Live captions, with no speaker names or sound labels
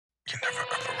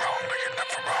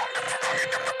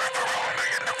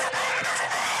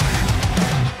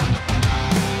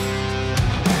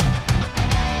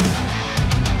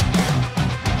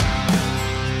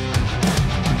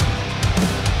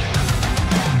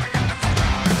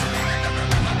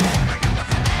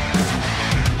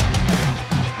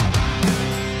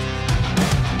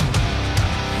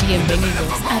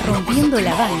Bienvenidos a Rompiendo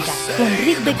la Banca con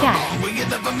Rick Becara,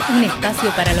 un espacio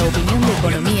para la opinión de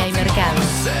economía y mercados.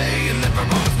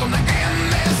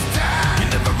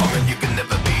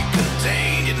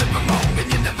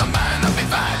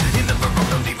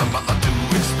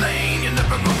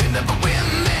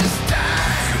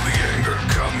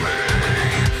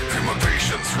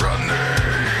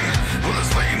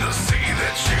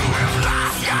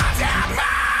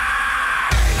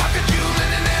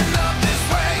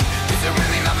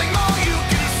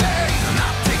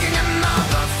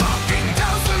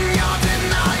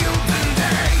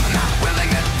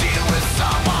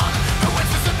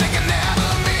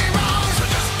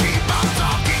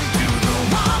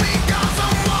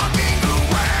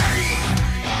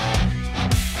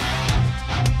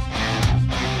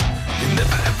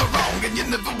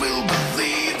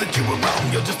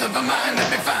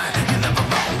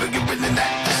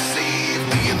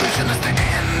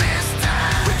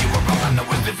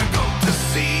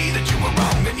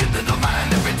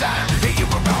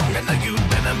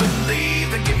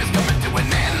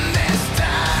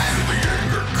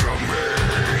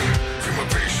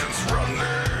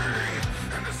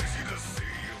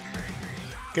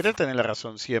 Querer tener la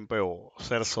razón siempre o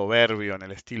ser soberbio en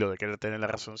el estilo de querer tener la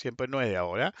razón siempre no es de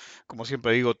ahora. Como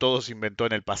siempre digo, todo se inventó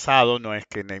en el pasado, no es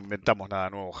que inventamos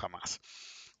nada nuevo jamás.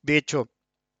 De hecho,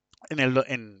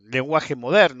 en lenguaje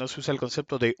moderno se usa el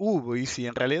concepto de hubris y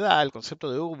en realidad el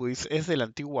concepto de hubris es de la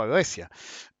antigua Grecia.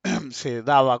 Se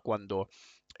daba cuando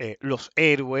los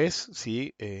héroes,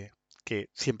 ¿sí? Que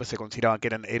siempre se consideraban que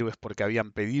eran héroes porque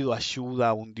habían pedido ayuda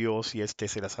a un dios y éste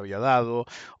se las había dado,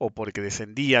 o porque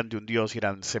descendían de un dios y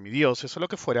eran semidioses, o lo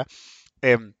que fuera.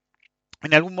 em,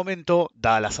 en algún momento,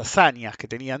 dadas las hazañas que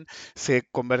tenían, se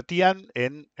convertían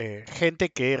en gente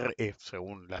que,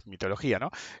 según la mitología,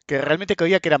 ¿no? Que realmente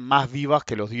creía que eran más vivas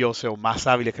que los dioses o más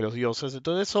hábiles que los dioses.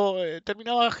 Entonces eso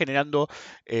terminaba generando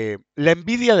la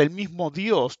envidia del mismo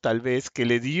dios, tal vez, que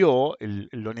le dio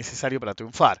lo necesario para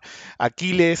triunfar.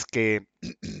 Aquiles, que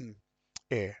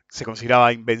se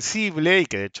consideraba invencible y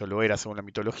que de hecho lo era según la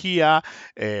mitología.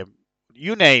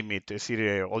 You name it, es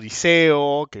decir,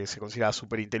 Odiseo, que se considera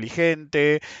súper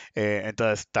inteligente,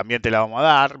 entonces también te la vamos a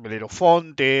dar,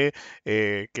 Belerofonte,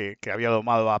 que había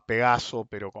domado a Pegaso,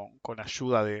 pero con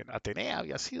ayuda de Atenea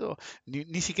había sido,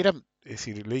 ni siquiera, es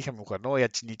decir, le dije a mi mujer, no voy a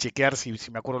ni chequear si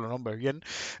me acuerdo los nombres bien.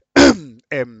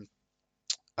 Em,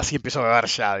 Así empiezo a ver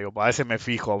ya, digo, a veces me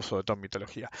fijo sobre todo en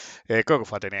mitología. Creo que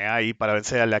fue Atenea ahí para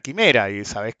vencer a la quimera. Y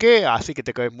 ¿sabes qué? Así que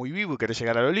te caes muy vivo y querés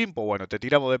llegar al Olimpo. Bueno, te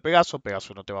tiramos de Pegaso.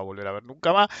 Pegaso no te va a volver a ver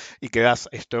nunca más. Y quedás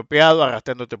estropeado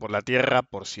arrastrándote por la tierra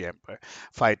por siempre.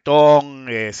 Faetón,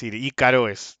 es decir, Ícaro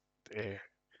es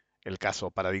el caso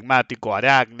paradigmático,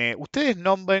 Aracne. Ustedes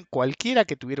nombren cualquiera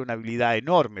que tuviera una habilidad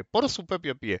enorme por su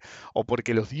propio pie o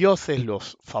porque los dioses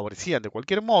los favorecían de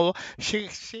cualquier modo,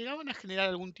 llegaban a generar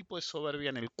algún tipo de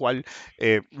soberbia en el cual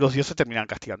los dioses terminaban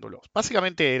castigándolos.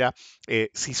 Básicamente era,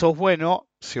 si sos bueno,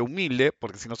 sé humilde,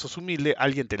 porque si no sos humilde,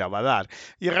 alguien te la va a dar.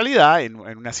 Y en realidad, en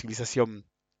una civilización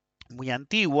muy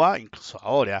antigua, incluso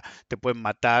ahora te pueden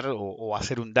matar o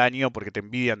hacer un daño porque te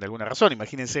envidian de alguna razón.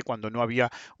 Imagínense cuando no había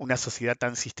una sociedad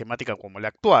tan sistemática como la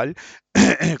actual,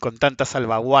 con tanta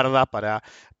salvaguarda para,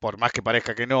 por más que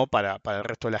parezca que no, para el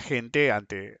resto de la gente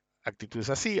ante actitudes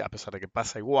así, a pesar de que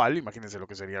pasa igual, imagínense lo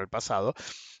que sería el pasado.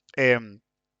 Em,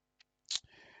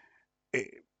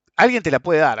 Alguien te la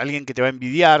puede dar, alguien que te va a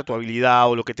envidiar tu habilidad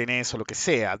o lo que tenés o lo que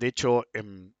sea. De hecho,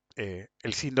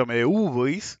 el síndrome de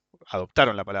Hubris,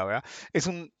 adoptaron la palabra, es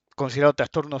un considerado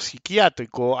trastorno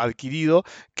psiquiátrico adquirido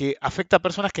que afecta a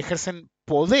personas que ejercen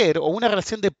poder o una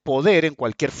relación de poder en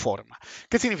cualquier forma.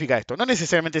 ¿Qué significa esto? No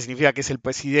necesariamente significa que es el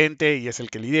presidente y es el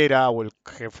que lidera o el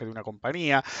jefe de una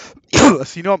compañía,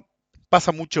 sino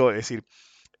pasa mucho, es decir,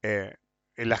 eh,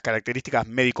 en las características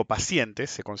médico-pacientes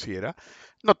se considera,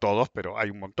 no todos, pero hay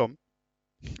un montón,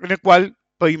 en el cual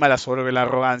prima la soberbia, la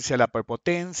arrogancia, la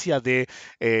prepotencia de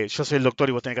yo soy el doctor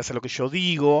y vos tenés que hacer lo que yo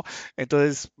digo.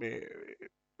 Entonces,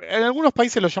 en algunos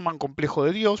países lo llaman complejo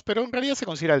de Dios, pero en realidad se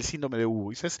considera el síndrome de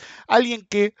Ubris. Es alguien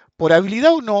que, por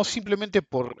habilidad o no, simplemente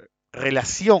por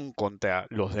relación contra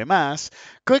los demás,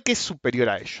 cree que es superior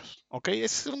a ellos. ¿Ok?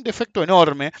 Es un defecto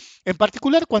enorme, en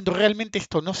particular cuando realmente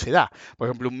esto no se da. Por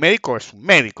ejemplo, un médico es un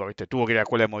médico, ¿viste? Tuvo que ir a la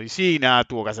escuela de medicina,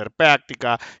 tuvo que hacer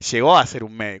práctica, llegó a ser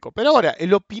un médico. Pero ahora,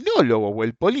 el opinólogo o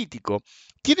el político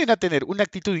tienden a tener una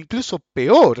actitud incluso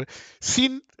peor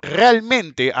sin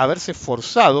realmente haberse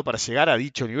forzado para llegar a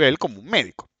dicho nivel como un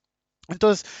médico.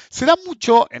 Entonces, se da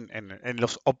mucho en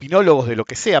los opinólogos de lo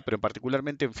que sea, pero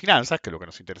particularmente en finanzas, que es lo que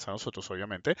nos interesa a nosotros,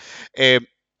 obviamente, eh,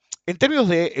 en términos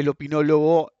del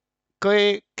opinólogo,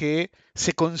 cree que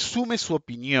se consume su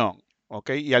opinión, ¿ok?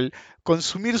 Y al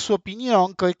consumir su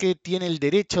opinión, cree que tiene el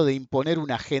derecho de imponer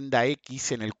una agenda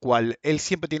X en el cual él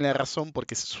siempre tiene la razón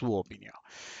porque es su opinión.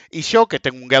 Y yo, que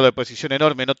tengo un grado de posición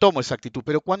enorme, no tomo esa actitud,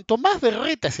 pero cuanto más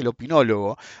berreta es el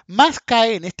opinólogo, más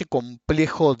cae en este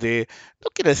complejo de, no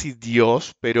quiero decir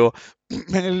Dios, pero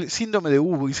en el síndrome de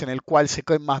Ubris, en el cual se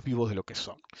creen más vivos de lo que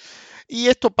son. Y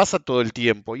esto pasa todo el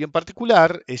tiempo. Y en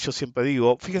particular, yo siempre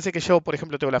digo, fíjense que yo, por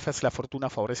ejemplo, tengo la frase, la fortuna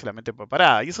favorece la mente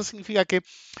preparada. Y eso significa que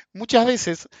muchas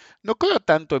veces no creo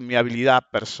tanto en mi habilidad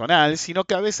personal, sino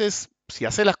que a veces, si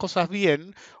haces las cosas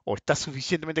bien o estás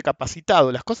suficientemente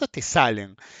capacitado, las cosas te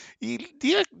salen. Y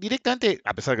directamente,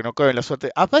 a pesar de que no creo en la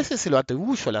suerte, a veces se lo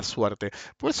atribuyo a la suerte.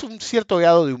 Pues es un cierto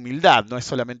grado de humildad, no es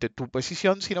solamente tu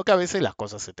posición, sino que a veces las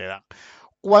cosas se te dan.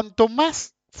 Cuanto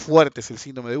más fuerte es el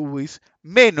síndrome de Ubris,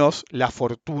 menos la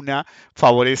fortuna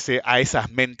favorece a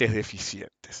esas mentes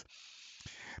deficientes.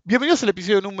 Bienvenidos al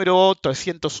episodio número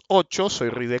 308, soy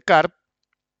Ridecar.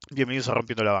 Bienvenidos a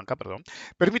Rompiendo la Banca, perdón.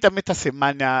 Permítanme esta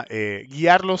semana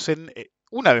guiarlos en,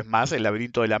 una vez más, el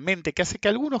laberinto de la mente, que hace que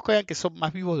algunos crean que son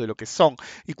más vivos de lo que son,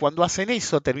 y cuando hacen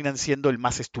eso terminan siendo el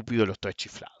más estúpido de los tres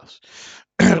chiflados.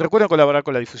 Recuerden colaborar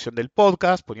con la difusión del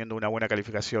podcast, poniendo una buena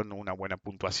calificación, una buena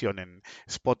puntuación en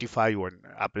Spotify o en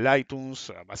Apple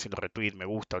iTunes, haciendo retweet, me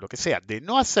gusta o lo que sea. De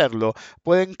no hacerlo,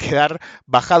 pueden quedar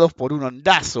bajados por un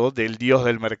ondazo del dios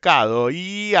del mercado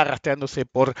y arrastrándose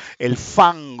por el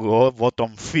fango,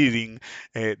 bottom feeding,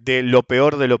 de lo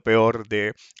peor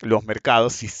de los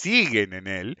mercados, si siguen en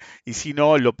él, y si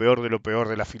no, lo peor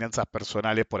de las finanzas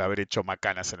personales por haber hecho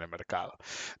macanas en el mercado.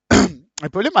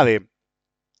 El problema de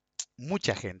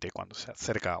mucha gente cuando se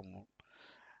acerca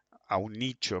a un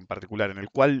nicho en particular en el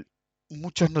cual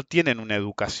muchos no tienen una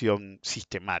educación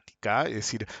sistemática, es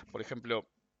decir, por ejemplo,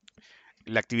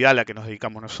 la actividad a la que nos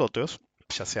dedicamos nosotros,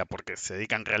 ya sea porque se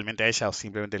dedican realmente a ella o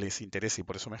simplemente les interesa y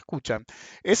por eso me escuchan,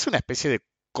 es una especie de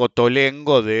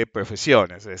cotolengo de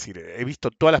profesiones, es decir, he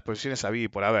visto todas las profesiones habidas y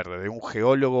por haber, desde un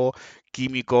geólogo,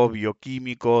 químico,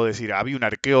 bioquímico, es decir, había un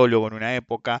arqueólogo en una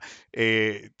época,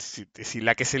 es decir,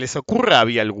 la que se les ocurra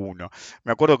había alguno.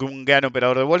 Me acuerdo que un gran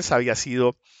operador de bolsa había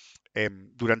sido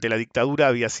durante la dictadura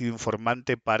había sido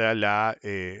informante para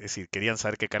es decir, querían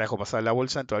saber qué carajo pasaba en la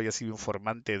bolsa, entonces había sido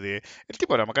informante el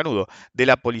tipo era macanudo, de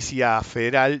la Policía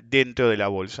Federal dentro de la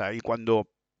bolsa. Y cuando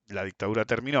la dictadura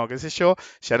terminó, qué sé yo,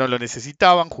 ya no lo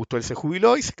necesitaban, justo él se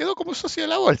jubiló y se quedó como socio de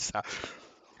la bolsa.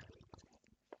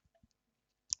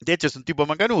 De hecho, es un tipo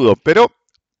macanudo, pero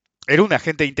era un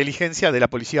agente de inteligencia de la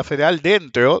Policía Federal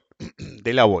dentro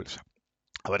de la bolsa.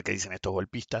 A ver qué dicen estos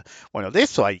golpistas. Bueno, de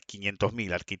eso hay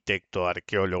 500.000 arquitectos,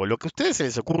 arqueólogos. Lo que a ustedes se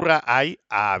les ocurra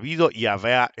ha habido y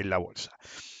habrá en la bolsa.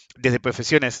 Desde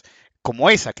profesiones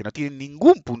como esa, que no tienen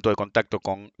ningún punto de contacto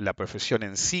con la profesión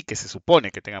en sí, que se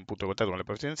supone que tengan punto de contacto con la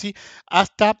profesión en sí,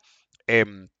 hasta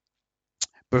eh,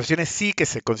 profesiones sí que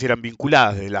se consideran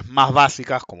vinculadas, de las más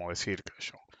básicas, como decir, qué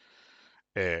sé yo,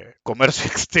 comercio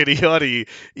exterior y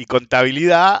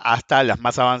contabilidad, hasta las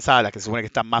más avanzadas, las que se supone que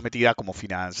están más metidas como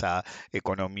finanzas,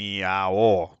 economía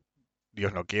o,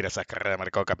 Dios no quiera, esas carreras de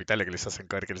mercado de capitales que les hacen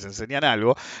creer que les enseñan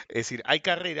algo. Es decir, hay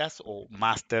carreras o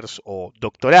másters o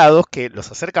doctorados que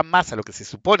los acercan más a lo que se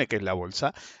supone que es la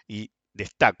bolsa y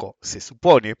destaco, se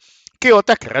supone, que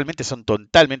otras que realmente son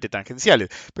totalmente tangenciales.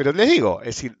 Pero les digo, es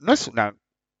decir, no es una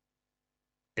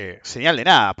señal de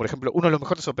nada. Por ejemplo, uno de los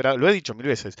mejores operadores, lo he dicho mil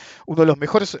veces, uno de los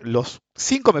mejores, los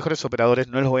 5 mejores operadores,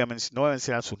 no voy a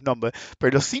mencionar sus nombres,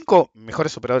 pero los 5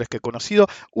 mejores operadores que he conocido,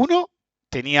 uno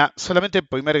tenía solamente el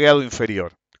primer grado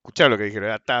inferior. Escucharon lo que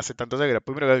dijeron, hace tantos años que era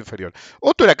primer grado inferior.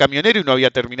 Otro era camionero y no había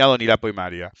terminado ni la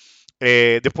primaria.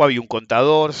 Después había un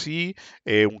contador, sí,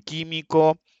 un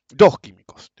químico, 2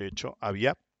 químicos, de hecho,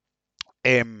 había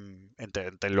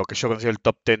entre lo que yo considero el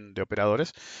top 10 de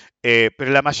operadores,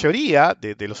 pero la mayoría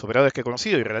de los operadores que he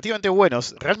conocido y relativamente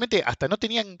buenos, realmente hasta no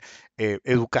tenían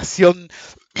educación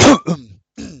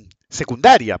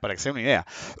secundaria, para que se den una idea.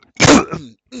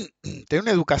 Tener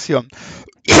una educación,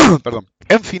 perdón,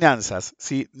 en finanzas,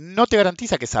 ¿sí? No te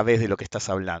garantiza que sabes de lo que estás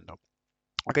hablando.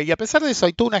 Ok, y a pesar de eso,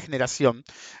 hay toda una generación,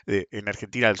 en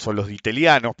Argentina son los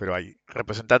ditelianos, pero hay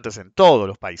representantes en todos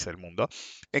los países del mundo,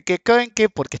 que creen que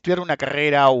porque estudiar una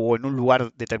carrera o en un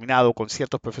lugar determinado con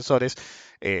ciertos profesores,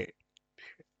 eh,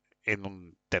 en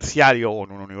un terciario o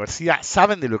en una universidad,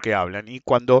 saben de lo que hablan. Y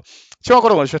yo me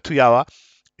acuerdo cuando yo estudiaba,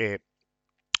 eh,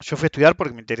 yo fui a estudiar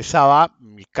porque me interesaba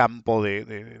mi campo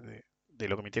de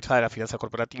lo que me interesaba de las finanzas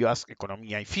corporativas,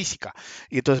 economía y física.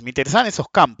 Y entonces me interesaban esos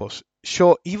campos.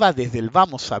 Yo iba desde el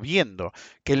vamos sabiendo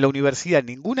que en la universidad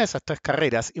ninguna de esas tres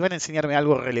carreras iban a enseñarme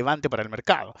algo relevante para el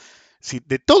mercado. Si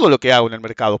de todo lo que hago en el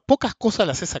mercado, pocas cosas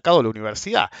las he sacado de la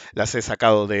universidad, las he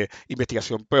sacado de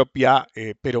investigación propia,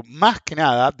 pero más que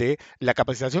nada de la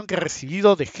capacitación que he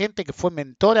recibido de gente que fue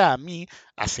mentora a mí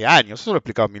hace años, eso lo he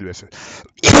explicado mil veces.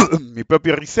 Mi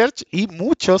propio research y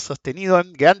mucho sostenido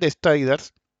en grandes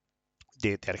traders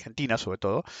de Argentina sobre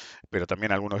todo, pero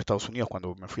también algunos de Estados Unidos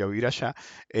cuando me fui a vivir allá,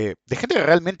 de gente que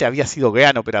realmente había sido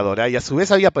gran operadora y a su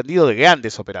vez había aprendido de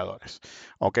grandes operadores.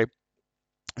 ¿Ok?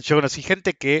 Yo conocí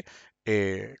gente que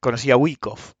conocía a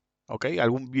Wyckoff. ¿Ok?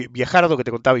 Algún viejardo que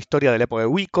te contaba historia de la época de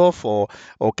Wyckoff, o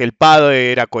que el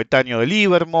padre era coetáneo de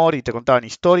Livermore y te contaban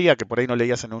historia que por ahí no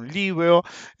leías en un libro.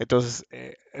 Entonces,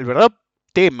 el verdadero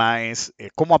tema es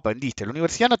cómo aprendiste. La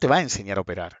universidad no te va a enseñar a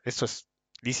operar. Eso es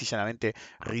lisa y llanamente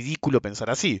ridículo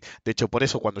pensar así. De hecho, por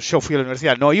eso cuando yo fui a la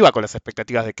universidad no iba con las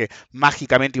expectativas de que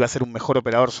mágicamente iba a ser un mejor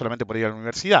operador solamente por ir a la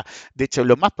universidad. De hecho,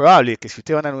 lo más probable es que si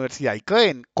ustedes van a la universidad y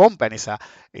compran esa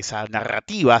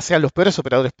narrativa, sean los peores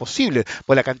operadores posibles,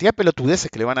 por la cantidad de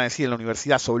pelotudeces que le van a decir en la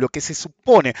universidad sobre lo que se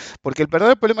supone, porque el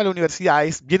verdadero problema de la universidad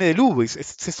viene de Lewis,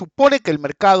 se supone que el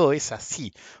mercado es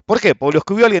así. ¿Por qué? Porque lo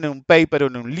escribió alguien en un paper o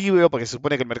en un libro, porque se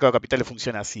supone que el mercado de capitales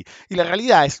funciona así. Y la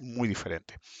realidad es muy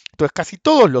diferente. Entonces, casi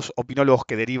todos los opinólogos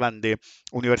que derivan de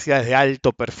universidades de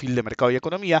alto perfil de mercado y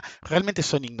economía realmente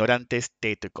son ignorantes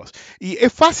tétricos. Y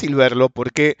es fácil verlo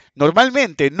porque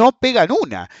normalmente no pegan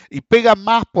una y pega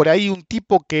más por ahí un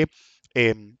tipo que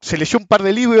se leyó un par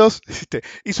de libros,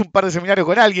 hizo un par de seminarios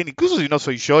con alguien, incluso si no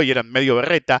soy yo y eran medio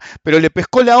berreta, pero le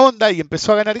pescó la onda y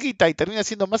empezó a ganar guita y termina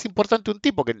siendo más importante un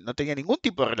tipo que no tenía ningún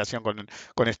tipo de relación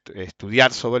con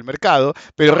estudiar sobre el mercado,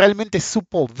 pero realmente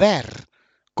supo ver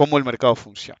cómo el mercado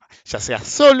funciona, ya sea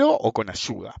solo o con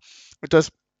ayuda.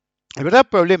 Entonces, el verdadero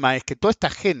problema es que toda esta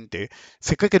gente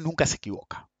se cree que nunca se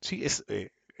equivoca. ¿Sí?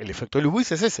 El efecto de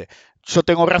Lewis es ese. Yo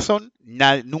tengo razón,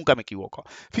 nunca me equivoco.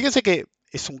 Fíjense que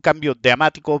es un cambio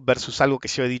dramático versus algo que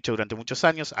yo he dicho durante muchos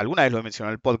años, alguna vez lo he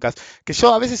mencionado en el podcast, que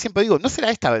yo a veces siempre digo, ¿no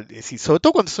será esta? Sobre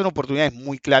todo cuando son oportunidades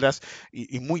muy claras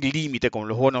y muy límite, como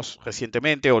los bonos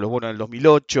recientemente, o los bonos del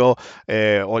 2008,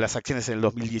 o las acciones en el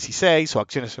 2016, o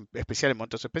acciones especiales en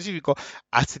momentos específicos.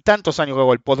 Hace tantos años que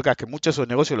hago el podcast que muchos de esos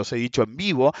negocios los he dicho en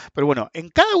vivo, pero bueno, en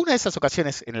cada una de esas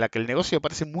ocasiones en la que el negocio me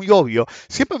parece muy obvio,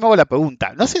 siempre me hago la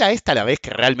pregunta, ¿no será esta la vez que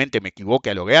realmente me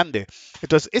equivoque a lo grande?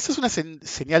 Entonces, esa es una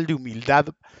señal de humildad,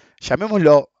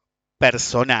 llamémoslo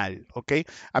personal, ¿ok?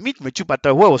 A mí me chupa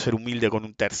tres huevos ser humilde con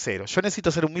un tercero. Yo necesito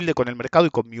ser humilde con el mercado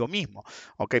y conmigo mismo,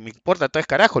 ¿ok? Me importa tres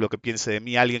carajos lo que piense de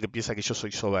mí alguien que piensa que yo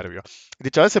soy soberbio. De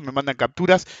hecho, a veces me mandan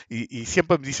capturas y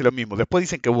siempre me dice lo mismo. Después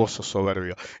dicen que vos sos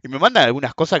soberbio. Y me mandan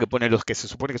algunas cosas que ponen los que se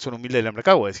supone que son humildes del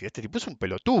mercado. Voy a decir, este tipo es un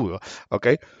pelotudo, ¿ok?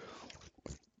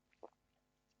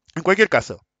 En cualquier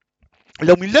caso,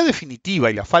 la humildad definitiva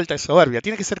y la falta de soberbia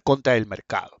tiene que ser contra el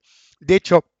mercado. De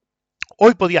hecho,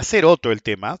 hoy podía ser otro el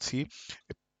tema, ¿sí?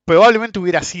 Probablemente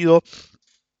hubiera sido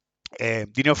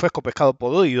dinero fresco, pescado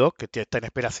podrido, que está en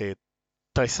espera hace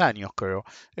 3 años, creo.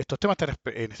 Estos temas están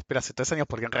en espera hace 3 años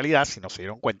porque en realidad, si no se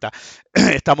dieron cuenta,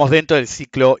 estamos dentro del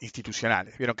ciclo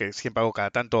institucional. Vieron que siempre hago cada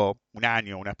tanto, un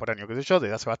año, una vez por año, qué sé yo,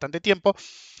 desde hace bastante tiempo.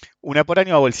 Una por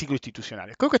año hago el ciclo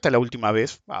institucional. Creo que esta es la última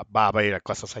vez, va a haber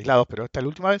casos aislados, pero esta es la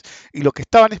última vez. Y lo que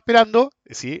estaban esperando,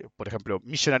 ¿sí? Por ejemplo,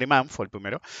 Missionary Man fue el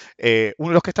primero. Uno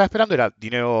de los que estaba esperando era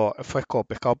dinero fresco,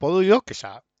 pescado podrido, que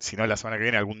ya, si no la semana que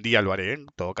viene, algún día lo haré en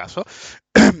todo caso.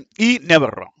 Y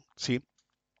Never Wrong, ¿sí?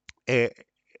 Eh,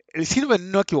 el sirve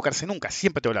no equivocarse nunca,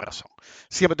 siempre tengo la razón.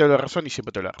 Siempre tengo la razón y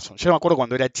siempre tengo la razón. Yo me acuerdo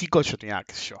cuando era chico, yo tenía,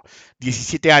 qué sé yo,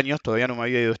 17 años, todavía no me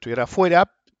había ido a estudiar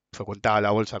afuera, frecuentaba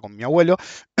la bolsa con mi abuelo,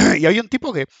 y había un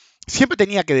tipo que siempre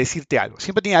tenía que decirte algo,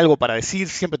 siempre tenía algo para decir,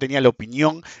 siempre tenía la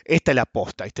opinión, esta es la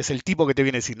posta, este es el tipo que te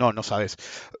viene a decir, no, no sabes,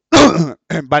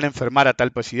 van a enfermar a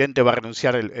tal presidente, va a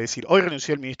renunciar, es decir, hoy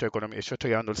renunció el ministro de Economía, yo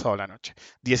estoy grabando el sábado a la noche,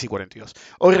 10:42,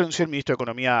 hoy renunció el ministro de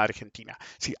Economía de Argentina.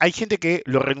 Sí, hay gente que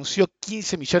lo renunció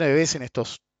 15 millones de veces en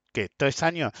estos, ¿qué? 3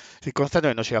 años, si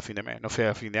constantemente no llega a fin de mes, no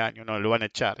llega a fin de año, no lo van a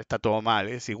echar, está todo mal,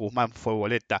 es decir, Guzmán fue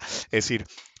boleta, es decir,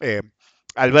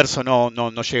 al verso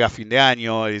no llega a fin de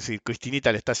año, es decir,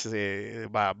 Cristinita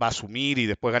va a asumir y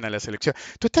después gana la selección.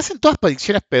 Entonces te hacen todas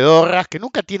predicciones pedorras que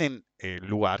nunca tienen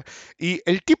lugar. Y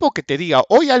el tipo que te diga,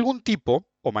 hoy algún tipo,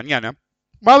 o mañana,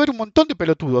 va a haber un montón de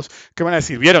pelotudos que van a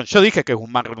decir, vieron, yo dije que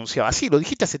Guzmán renunciaba. Sí, lo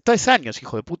dijiste hace 3 años,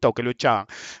 hijo de puta, o que lo echaban.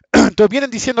 Entonces vienen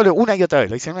diciéndole una y otra vez,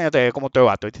 le dicen una y otra vez, como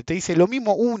Tebato, y te dice lo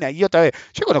mismo una y otra vez.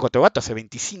 Yo conozco a Tebato hace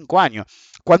 25 años.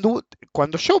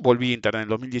 Cuando yo volví a Internet en el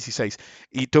 2016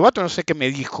 y Tebato no sé qué me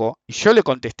dijo, y yo le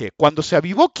contesté, cuando se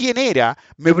avivó quién era,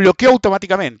 me bloqueó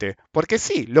automáticamente. Porque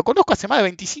sí, lo conozco hace más de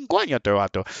 25 años a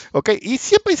Tebato, ¿ok? Y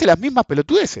siempre dice las mismas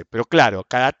pelotudeces, pero claro,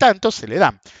 cada tanto se le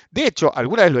dan. De hecho,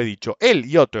 alguna vez lo he dicho, él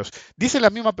y otros dicen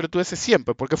las mismas pelotudeces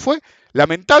siempre, porque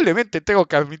lamentablemente tengo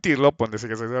que admitirlo,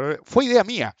 fue idea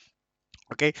mía.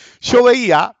 ¿Ok? Yo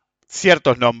veía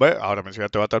ciertos nombres, ahora mencioné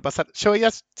todo al pasar, yo veía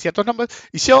ciertos nombres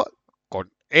y yo,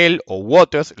 con él o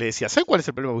otros, le decía, ¿saben cuál es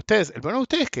el problema de ustedes? El problema de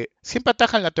ustedes es que siempre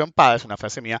atajan la trompada, es una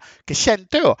frase mía, que ya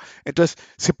entró. Entonces,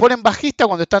 se ponen bajistas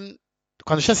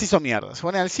cuando ya se hizo mierda, se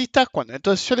ponen alcistas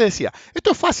entonces yo le decía,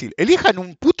 esto es fácil, elijan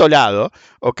un puto lado,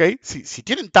 ¿ok? Si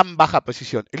tienen tan baja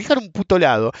posición, elijan un puto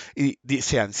lado y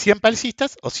sean siempre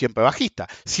alcistas o siempre bajistas,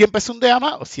 siempre es un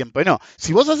drama o siempre no.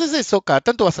 Si vos haces eso, cada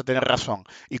tanto vas a tener razón.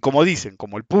 Y como dicen,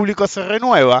 como el público se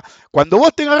renueva, cuando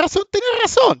vos tengas razón, tenés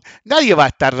razón. Nadie va a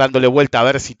estar dándole vuelta a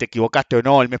ver si te equivocaste o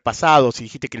no el mes pasado, si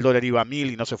dijiste que el dólar iba a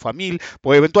 1000 y no se fue a 1000,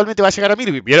 porque eventualmente va a llegar a 1000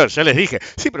 y vieron, ya les dije,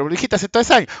 sí, pero lo dijiste hace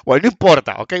 3 años. Bueno, no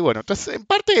importa, ok, bueno, entonces en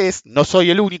parte no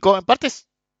soy el único, en parte es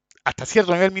hasta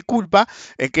cierto nivel mi culpa,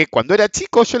 en que cuando era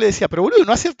chico yo le decía, pero boludo,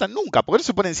 no aciertan nunca, porque no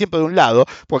se ponen siempre de un lado,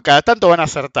 porque cada tanto van a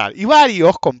acertar. Y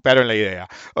varios compraron la idea,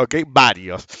 ¿ok?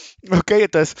 Varios. ¿Ok?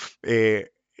 Entonces,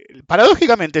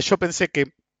 paradójicamente yo pensé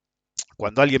que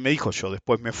cuando alguien me dijo, yo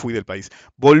después me fui del país,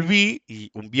 volví y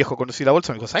un viejo conocido de la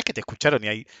bolsa me dijo, ¿sabes que te escucharon y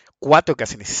hay 4 que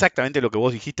hacen exactamente lo que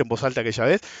vos dijiste en voz alta aquella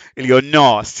vez? Y le digo,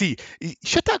 no, sí. Y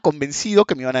yo estaba convencido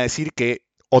que me iban a decir que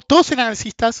o todos eran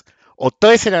alcistas o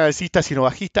 3 eran alcistas y no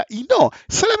bajistas, y no,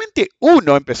 solamente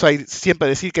uno empezó a ir siempre a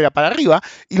decir que era para arriba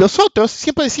y los otros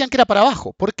siempre decían que era para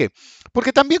abajo. ¿Por qué?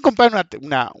 Porque también compraron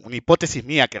una hipótesis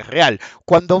mía que es real.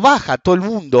 Cuando baja todo el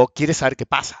mundo quiere saber qué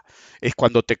pasa, es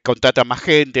cuando te contrata más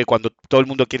gente, cuando todo el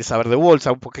mundo quiere saber de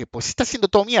bolsa, porque pues está haciendo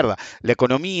todo mierda. La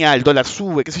economía, el dólar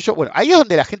sube, qué sé yo. Bueno, ahí es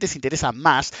donde la gente se interesa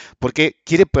más porque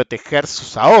quiere proteger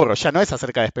sus ahorros. Ya no es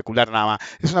acerca de especular nada más,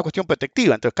 es una cuestión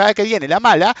protectiva. Entonces, cada que viene la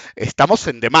mala, estamos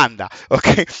en demanda. ¿Ok?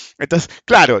 Entonces,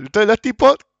 claro, entonces los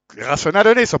tipos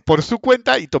razonaron eso por su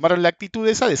cuenta y tomaron la actitud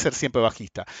esa de ser siempre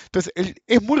bajista. Entonces,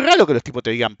 es muy raro que los tipos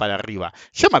te digan para arriba.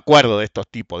 Yo me acuerdo de estos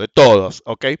tipos, de todos,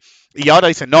 ¿ok? Y ahora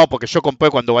dicen, no, porque yo compré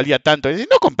cuando valía tanto. Y dicen,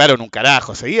 no compraron un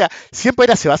carajo, seguía. Siempre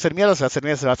era se va a hacer mierda, se va a hacer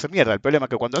mierda, se va a hacer mierda. El problema es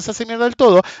que cuando se hace mierda del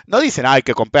todo, no dicen, hay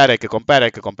que comprar, hay que comprar,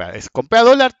 hay que comprar. Es comprar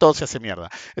dólar, todo se hace mierda.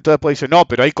 Entonces después dicen, no,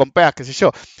 pero ahí compras, qué sé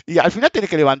yo. Y al final tenés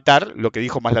que levantar lo que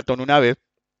dijo Maslatón una vez,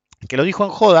 que lo dijo en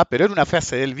joda, pero era una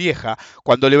frase de él vieja,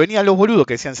 cuando le venían los boludos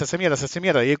que decían se hace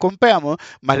mierda, y compramos,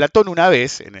 Maslatón una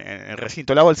vez, en el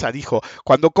recinto de la bolsa, dijo,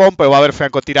 cuando compre va a haber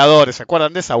francotiradores, ¿se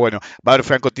acuerdan de esa? Bueno, va a haber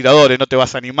francotiradores, no te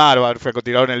vas a animar, va a haber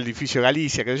francotiradores en el edificio de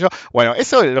Galicia, qué sé yo. Bueno,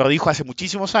 eso lo dijo hace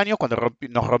muchísimos años, cuando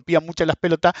nos rompían muchas las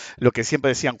pelotas, lo que siempre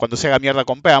decían, cuando se haga mierda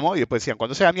compramos, y después decían,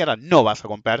 cuando se haga mierda no vas a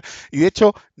comprar, y de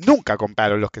hecho, nunca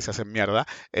compraron los que se hacen mierda,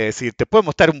 es decir, te puede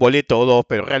mostrar un boleto o dos,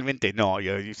 pero realmente no,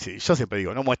 yo siempre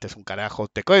digo, no muestres un carajo,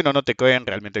 te creen o no te creen,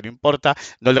 realmente no importa,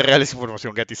 no le regales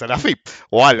información gratis a la FIP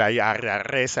o a la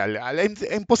res,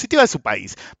 en positiva de su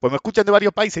país, pues me escuchan de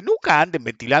varios países, nunca anden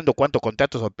ventilando cuántos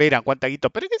contratos operan, cuánta guita,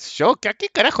 pero qué sé yo, que a qué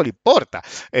carajo le importa,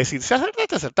 es decir, si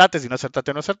acertaste, acertaste, si no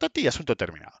acertaste, no acertaste y asunto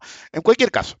terminado. En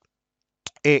cualquier caso,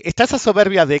 está esa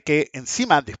soberbia de que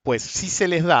encima después, si se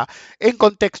les da, en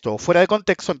contexto o fuera de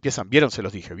contexto, empiezan, vieron, se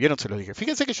los dije, vieron, se los dije.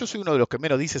 Fíjense que yo soy uno de los que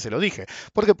menos dice, se lo dije.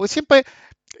 Porque pues siempre,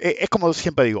 es como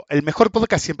siempre digo, el mejor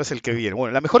podcast siempre es el que viene.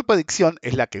 Bueno, la mejor predicción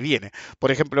es la que viene. Por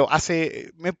ejemplo,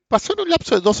 me pasó en un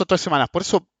lapso de 2 o 3 semanas, por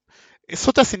eso es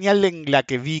otra señal en la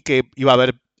que vi que iba a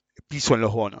haber piso en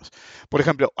los bonos. Por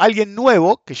ejemplo, alguien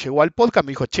nuevo que llegó al podcast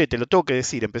me dijo, che, te lo tengo que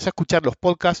decir, empecé a escuchar los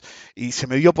podcasts y se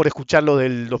me dio por escucharlo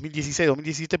del 2016,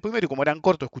 2017 primero y como eran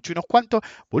cortos, escuché unos cuantos,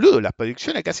 boludo, las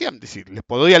predicciones que hacían, decir, les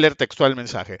podría leer textual el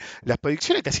mensaje, las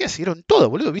predicciones que hacían se dieron todo,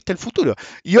 boludo, viste el futuro.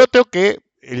 Y otro que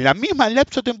en la misma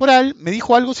lapso temporal me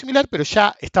dijo algo similar, pero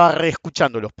ya estaba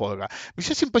reescuchando los podcasts. Me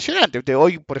dice, es impresionante.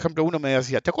 Hoy, por ejemplo, uno me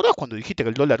decía, ¿te acordás cuando dijiste que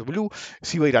el dólar blue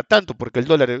se iba a ir a tanto porque el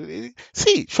dólar...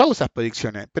 Sí, yo hago esas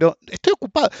predicciones, pero estoy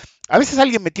ocupado. A veces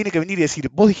alguien me tiene que venir y decir,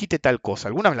 vos dijiste tal cosa.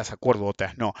 Algunas me las acuerdo,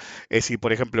 otras no. Es decir,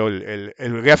 por ejemplo,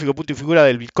 el gráfico punto y figura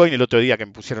del Bitcoin el otro día que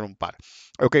me pusieron un par.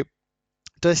 ¿Ok?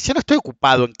 Entonces ya no estoy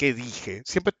ocupado en qué dije,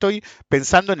 siempre estoy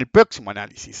pensando en el próximo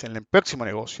análisis, en el próximo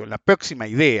negocio, en la próxima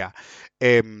idea.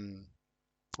 Em,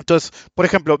 entonces, por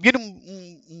ejemplo, viene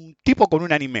un tipo con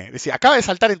un anime, decía, acaba de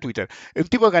saltar en Twitter, un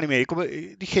tipo con anime,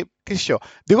 y dije, qué sé yo,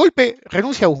 de golpe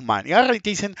renuncia a Guzmán, y agarran y te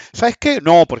dicen, ¿sabes qué?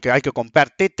 No, porque hay que comprar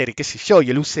Tether y qué sé yo,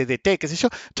 y el USDT, qué sé yo.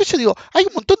 Entonces yo digo, hay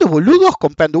un montón de boludos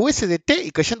comprando USDT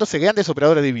y creyéndose grandes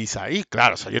operadores de divisa. Y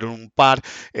claro, salieron un par,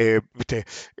 ¿viste?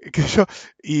 Qué sé yo,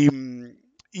 y...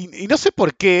 y no sé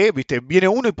por qué, ¿viste? Viene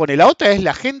uno y pone la otra, es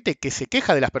la gente que se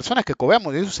queja de las personas que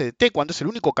cobramos de USDT cuando es el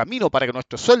único camino para que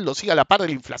nuestro sueldo siga a la par de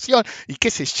la inflación y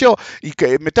qué sé yo, y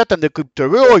que me tratan de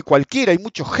criptobro y cualquiera, hay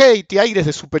mucho hate y aires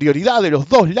de superioridad de los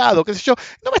dos lados, qué sé yo.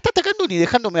 No me está atacando ni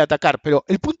dejándome de atacar, pero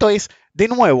el punto es, de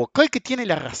nuevo, creo que tiene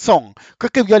la razón,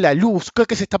 creo que vio la luz, creo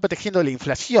que se está protegiendo de la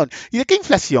inflación. ¿Y de qué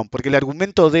inflación? Porque el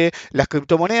argumento de las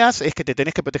criptomonedas es que te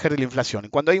tenés que proteger de la inflación. Y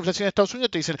cuando hay inflación en Estados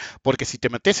Unidos te dicen, porque si te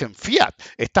metes en fiat,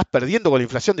 estás perdiendo con la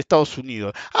inflación de Estados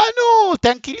Unidos. Ah, no,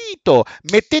 tranquilito,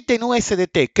 metete en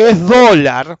USDT, que es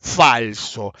dólar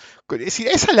falso. Es decir,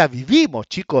 esa la vivimos,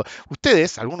 chicos.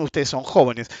 Ustedes, algunos de ustedes son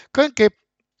jóvenes, creen que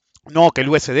no, que el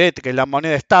USDT, que es la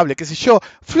moneda estable, qué sé yo.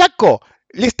 Flaco,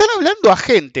 le están hablando a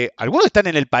gente, algunos están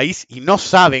en el país y no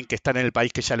saben que están en el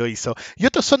país que ya lo hizo, y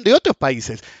otros son de otros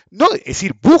países. No, es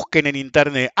decir, busquen en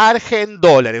internet Argen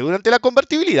dólares. Durante la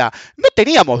convertibilidad no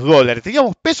teníamos dólares,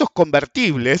 teníamos pesos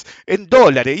convertibles en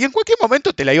dólares, y en cualquier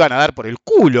momento te la iban a dar por el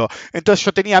culo. Entonces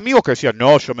yo tenía amigos que decían,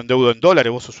 no, yo me endeudo en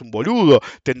dólares, vos sos un boludo,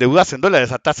 te endeudás en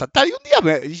dólares a tasa tal. Y un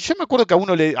día, yo me acuerdo que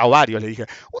a varios le dije,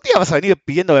 un día vas a venir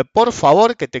pidiéndome por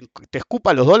favor que te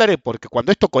escupan los dólares porque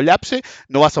cuando esto colapse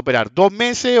no vas a operar 2 meses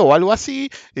o algo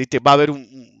así, va a haber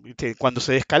cuando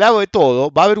se descalabre todo,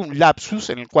 va a haber un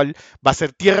lapsus en el cual va a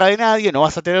ser tierra de nadie, no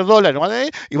vas a tener dólares, no vas a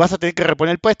tener, y vas a tener que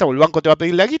reponer el préstamo, el banco te va a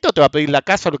pedir la guita o te va a pedir la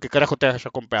casa o lo que carajo te hayas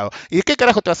comprado. ¿Y de qué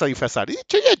carajo te vas a disfrazar? Y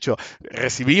dicho y hecho,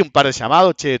 recibí un par de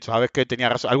llamados, che, sabes que tenía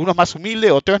razón, algunos más humildes,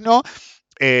 otros no,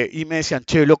 y me decían,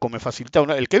 che, loco, me facilita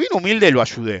una... El que vino humilde lo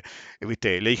ayudé.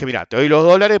 ¿Viste? Le dije, mira, te doy los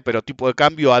dólares, pero tipo de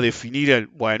cambio a definir el...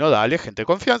 Bueno, dale, gente de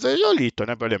confianza. Y yo, listo,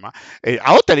 no hay problema.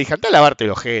 A otra le dije, anda a lavarte el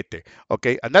ojete. ¿Ok?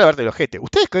 Anda a lavarte el ojete.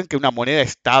 ¿Ustedes creen que una moneda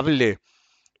estable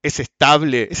es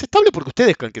estable? Es estable porque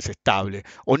ustedes creen que es estable.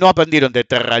 O no aprendieron de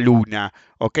Terra Luna.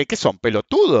 ¿Ok? ¿Qué son?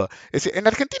 ¿Pelotudos? En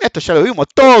Argentina esto ya lo vimos,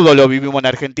 todo lo vivimos en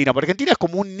Argentina. Porque Argentina es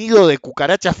como un nido de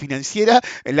cucarachas financieras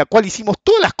en la cual hicimos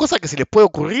todas las cosas que se les puede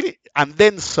ocurrir and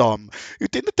then some.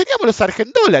 Teníamos los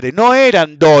argendólares, no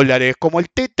eran dólares. Como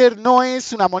el Tether no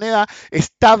es una moneda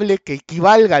estable que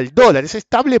equivalga al dólar, es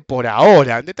estable por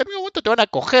ahora. En determinado momento te van a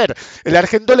coger. El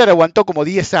argendólar aguantó como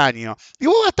 10 años. Y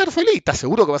vos vas a estar feliz, ¿estás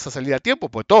seguro que vas a salir a tiempo?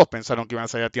 Pues todos pensaron que iban a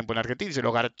salir a tiempo en Argentina y se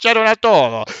los garcharon a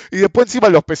todos. Y después encima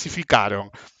lo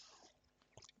especificaron.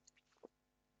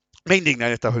 Me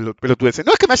indignan estas pelotudeces.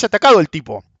 No es que me haya atacado el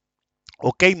tipo.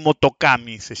 ¿Ok?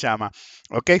 Motokami se llama.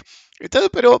 ¿Ok? Entonces,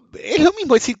 pero es lo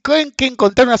mismo, es decir, tienen que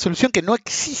encontrar una solución que no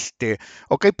existe.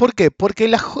 ¿Ok? ¿Por qué? Porque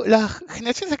las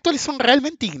generaciones actuales son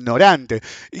realmente ignorantes.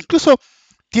 Incluso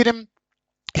tienen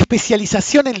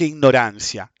especialización en la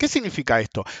ignorancia. ¿Qué significa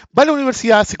esto? Van a la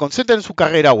universidad, se concentran en su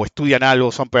carrera o estudian algo,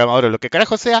 son programadores, lo que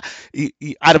carajo sea,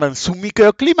 y arman su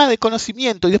microclima de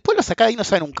conocimiento y después lo sacan ahí y no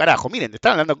saben un carajo. Miren,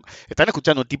 están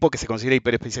escuchando a un tipo que se considera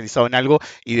hiperespecializado en algo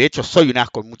y de hecho soy un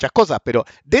asco en muchas cosas, pero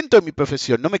dentro de mi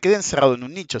profesión no me quedé encerrado en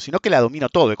un nicho, sino que la domino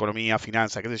todo, economía,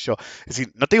 finanzas, qué sé yo. Es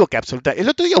decir, no te digo que absolutamente... El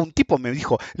otro día un tipo me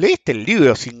dijo, ¿leíste el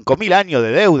libro 5.000 años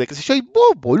de deuda? Qué sé yo, y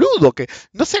vos, boludo, que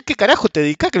no sé a qué carajo te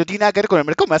dedicas, que no tiene nada que ver con el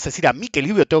mercado. ¿Me vas a decir a mí qué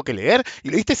libro tengo que leer?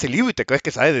 Y leíste ese libro y te crees que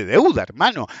sabes de deuda,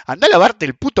 hermano. Anda a lavarte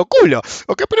el puto culo.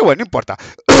 Ok, pero bueno, no importa.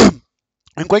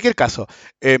 En cualquier caso,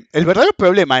 el verdadero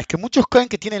problema es que muchos creen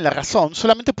que tienen la razón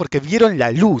solamente porque vieron la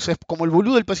luz. Es como el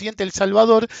boludo del presidente de El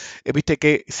Salvador, viste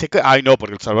que se cree, ay no,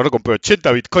 porque El Salvador compró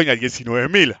 80 bitcoin a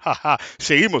 19.000. Jaja,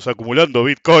 seguimos acumulando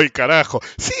bitcoin, carajo.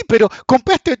 Sí, pero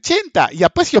compraste 80 y a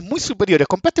precios muy superiores,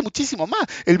 compraste muchísimo más.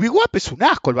 El VWAP es un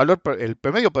asco, el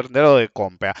promedio ponderado de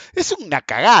compra. Es una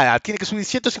cagada, tiene que subir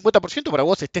 150% para que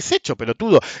vos estés hecho,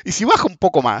 pelotudo. Y si baja un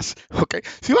poco más, ¿ok?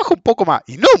 Si baja un poco más,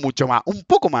 y no mucho más, un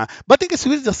poco más, va a tener que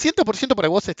subir 200% para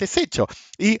que vos estés hecho.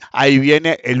 Y ahí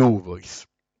viene el Ubois.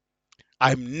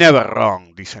 I'm never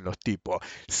wrong, dicen los tipos.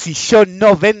 Si yo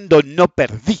no vendo, no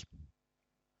perdí.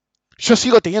 Yo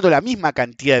sigo teniendo la misma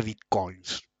cantidad de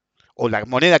bitcoins o la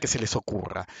moneda que se les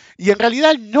ocurra. Y en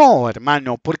realidad no,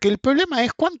 hermano, porque el problema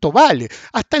es cuánto vale.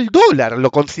 Hasta el dólar lo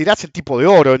considerás en tipo de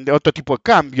oro, en otro tipo de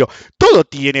cambio. Todo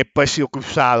tiene precio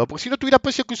cruzado, porque si no tuviera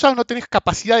precio cruzado no tenés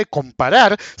capacidad de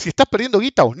comparar si estás perdiendo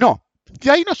guita o no. Y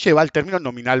ahí nos lleva al término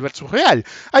nominal versus real.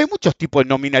 Hay muchos tipos de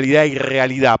nominalidad y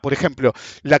realidad. Por ejemplo,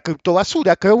 la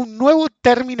criptobasura creó un nuevo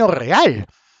término real.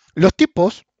 Los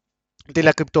tipos de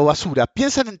la criptobasura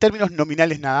piensan en términos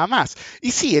nominales nada más.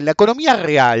 Y sí, en la economía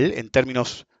real, en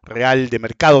términos real de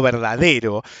mercado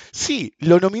verdadero, sí,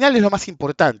 lo nominal es lo más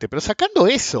importante, pero sacando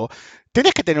eso,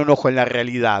 tenés que tener un ojo en la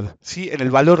realidad, ¿sí? En el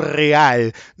valor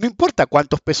real. No importa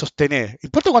cuántos pesos tenés,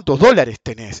 importa cuántos dólares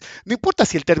tenés. No importa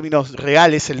si el término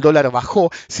real es el dólar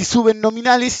bajó, si suben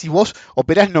nominales, si vos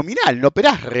operás nominal, no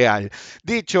operás real.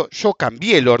 De hecho, yo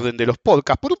cambié el orden de los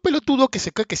podcasts por un pelotudo que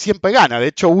se cree que siempre gana. De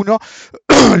hecho, uno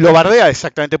lo bardea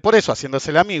exactamente por eso, haciéndose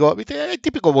el amigo. ¿Viste? El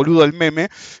típico boludo del meme,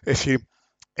 es decir,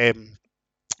 eh,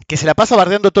 que se la pasa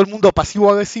bardeando a todo el mundo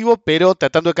pasivo-agresivo, pero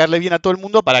tratando de caerle bien a todo el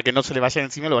mundo para que no se le vayan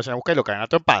encima, lo vayan a buscar y lo caigan a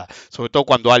trompada. Sobre todo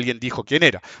cuando alguien dijo quién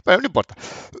era. Pero no importa.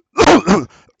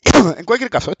 En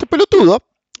cualquier caso, este pelotudo,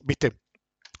 ¿viste?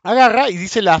 Agarra y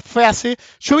dice la frase,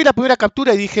 yo vi la primera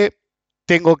captura y dije,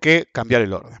 tengo que cambiar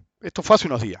el orden. Esto fue hace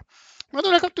unos días. Me mandó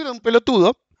una captura de un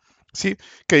pelotudo, ¿sí?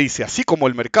 Que dice, así como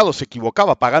el mercado se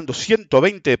equivocaba pagando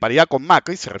 120 de paridad con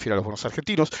Macri, se refiere a los bonos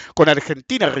argentinos, con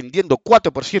Argentina rindiendo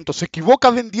 4%, se equivoca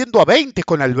vendiendo a 20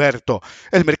 con Alberto.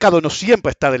 El mercado no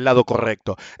siempre está del lado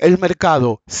correcto. El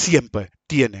mercado siempre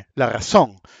tiene la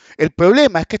razón. El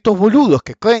problema es que estos boludos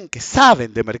que creen que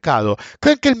saben de mercado,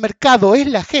 creen que el mercado es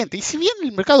la gente. Y si bien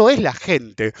el mercado es la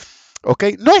gente, ¿ok?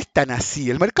 No es tan así.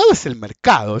 El mercado es el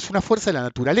mercado, es una fuerza de la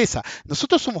naturaleza.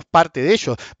 Nosotros somos parte de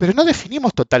ellos, pero no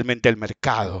definimos totalmente el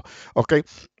mercado, ¿ok?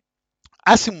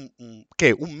 Hace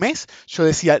un mes yo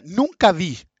decía, nunca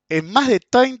vi en más de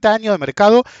 30 años de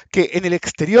mercado que en el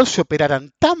exterior se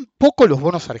operaran tan poco los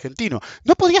bonos argentinos.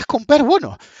 No podías comprar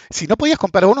bonos. Si no podías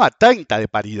comprar bonos a 30 de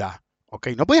paridad. ¿Ok?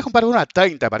 No podías comprar bonos a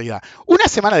 30 de paridad. Una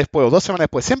semana después o 2 semanas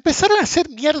después se empezaron a hacer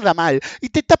mierda mal y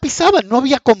te tapizaban. No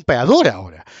había comprador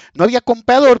ahora. No había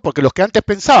comprador porque los que antes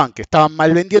pensaban que estaban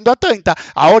mal vendiendo a 30,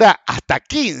 ahora hasta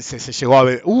 15 se llegó a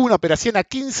ver. Hubo una operación a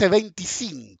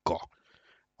 15.25.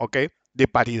 ¿Ok? De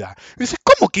paridad. Y dices,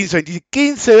 ¿cómo 15.25?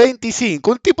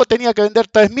 15.25. Un tipo tenía que vender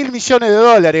 3.000 millones de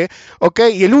dólares, ¿ok?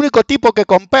 Y el único tipo que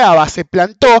compraba se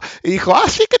plantó y dijo, ah,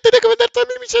 sí que tenés que vender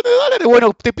 3.000 millones de dólares.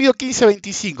 Bueno, te pido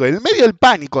 15.25. En el medio del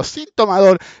pánico, sin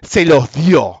tomador, se los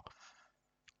dio,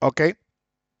 ¿ok?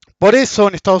 Por eso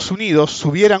en Estados Unidos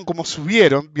subieran como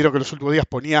subieron, vieron que los últimos días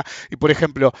ponía, y por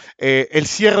ejemplo, el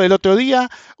cierre del otro día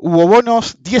hubo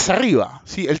bonos 10 arriba,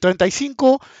 ¿sí? El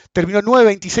 35 terminó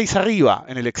 9.26 arriba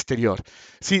en el exterior.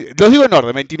 ¿Sí? Los digo en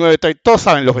orden, 29, todos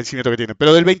saben los vencimientos que tienen,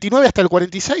 pero del 29 hasta el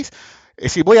 46, es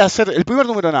decir, voy a hacer el primer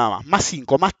número nada más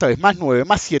 5, más 3, más 9,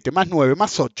 más 7, más 9,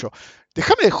 más 8.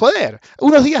 Déjame de joder.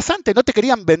 Unos días antes no te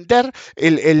querían vender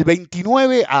el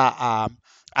 29 a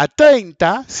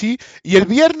 30, ¿sí? Y el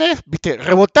viernes, viste,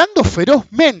 rebotando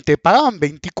ferozmente, pagaban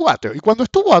 24. Y cuando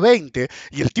estuvo a 20,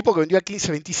 y el tipo que vendió a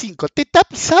 15.25, te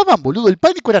tapizaban, boludo. El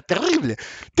pánico era terrible.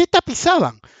 Te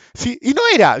tapizaban. ¿Sí? Y no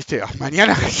era, viste,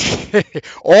 mañana,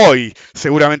 hoy,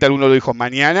 seguramente alguno lo dijo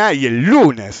mañana y el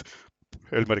lunes.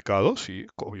 El mercado, sí,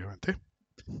 obviamente.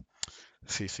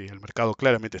 Sí, sí, el mercado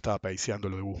claramente estaba paiciando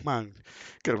lo de Guzmán,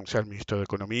 que renunciar al ministro de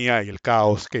Economía y el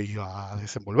caos que iba a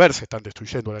desenvolverse. Están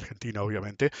destruyendo a la Argentina,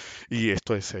 obviamente, y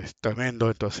esto es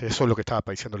tremendo. Entonces, eso es lo que estaba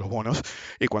paiciando los bonos.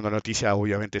 Y cuando la noticia,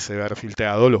 obviamente, se ve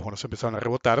filtrado, los bonos empezaron a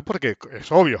rebotar porque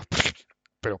es obvio.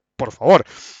 Pero, por favor,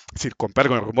 es decir, comprar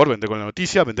con el rumor, vender con la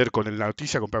noticia, vender con la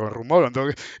noticia, comprar con el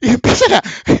rumor, y empiezan a,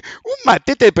 un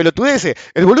matete de pelotudeces.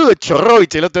 El boludo de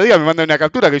Chorrovich el otro día me manda una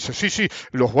captura que dice, sí, sí,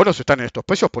 los bonos están en estos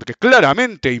precios porque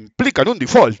claramente implican un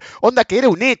default. Onda que era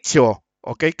un hecho,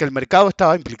 ¿ok? Que el mercado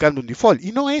estaba implicando un default.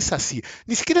 Y no es así.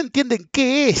 Ni siquiera entienden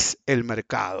qué es el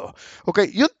mercado, ¿ok?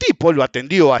 Y un tipo lo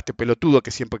atendió a este pelotudo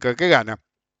que siempre cree que gana.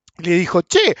 Le dijo,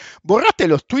 che, ¿borraste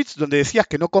los tweets donde decías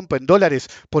que no compren dólares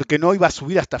porque no iba a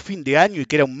subir hasta fin de año y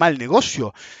que era un mal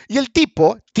negocio? Y el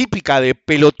tipo, típica de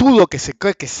pelotudo que se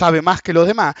cree que sabe más que los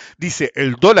demás, dice,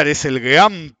 el dólar es el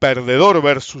gran perdedor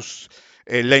versus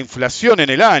la inflación en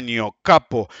el año,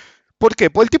 capo. ¿Por qué?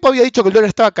 Porque el tipo había dicho que el dólar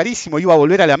estaba carísimo y iba a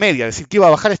volver a la media, es decir, que iba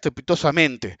a bajar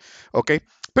estrepitosamente, ¿ok?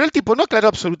 Pero el tipo no aclaró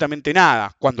absolutamente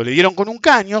nada. Cuando le dieron con un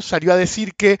caño, salió a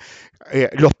decir que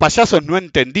los payasos no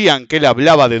entendían que él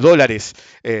hablaba de dólares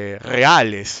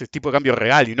reales, tipo de cambio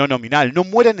real y no nominal. No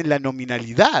mueran en la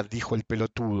nominalidad, dijo el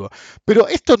pelotudo. Pero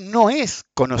esto no es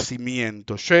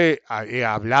conocimiento. Yo he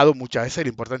hablado muchas veces de la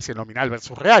importancia nominal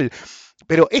versus real.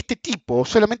 Pero este tipo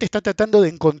solamente está tratando de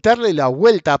encontrarle la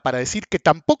vuelta para decir que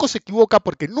tampoco se equivoca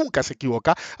porque nunca se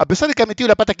equivoca, a pesar de que ha metido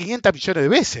la pata 500 millones de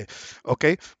veces. ¿Ok?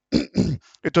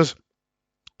 Entonces,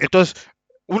 entonces,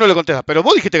 uno le contesta, pero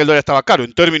vos dijiste que el dólar estaba caro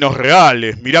en términos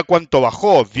reales, mirá cuánto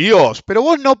bajó, Dios, pero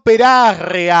vos no operás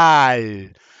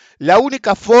real. La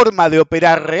única forma de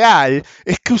operar real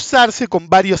es que usarse con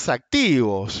varios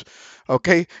activos. ¿ok?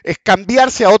 Es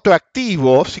cambiarse a otro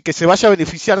activo, sí, que se vaya a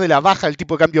beneficiar de la baja del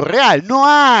tipo de cambio real. No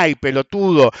hay,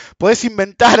 pelotudo. Podés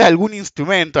inventar algún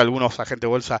instrumento. Algunos agentes de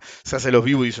bolsa se hacen los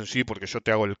vivos y dicen, sí, porque yo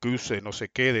te hago el cruce, no sé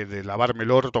qué, de lavarme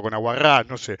el orto con aguarrás,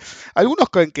 no sé. Algunos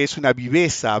creen que es una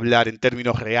viveza hablar en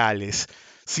términos reales,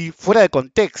 ¿sí? Fuera de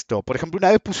contexto. Por ejemplo,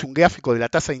 una vez puse un gráfico de la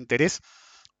tasa de interés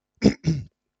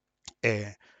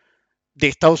eh, de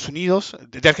Estados Unidos,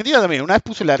 de Argentina también. Una vez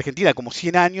puse la Argentina como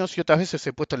 100 años y otras veces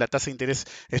he puesto la tasa de interés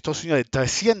de Estados Unidos de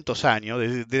 300 años,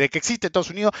 desde que existe Estados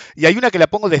Unidos, y hay una que la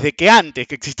pongo desde que antes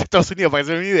que existe Estados Unidos, para que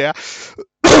se den una idea.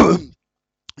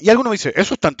 Y alguno me dice,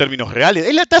 eso está en términos reales.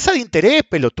 Es la tasa de interés,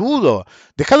 pelotudo.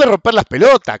 Deja de romper las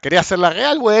pelotas. ¿Querés hacerla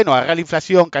real? Bueno, agarrar la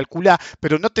inflación, calcula,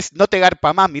 pero no te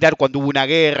garpa más mirar cuando hubo una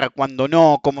guerra, cuando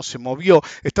no, cómo se movió.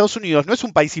 Estados Unidos no es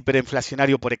un país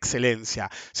hiperinflacionario por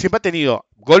excelencia. Siempre ha tenido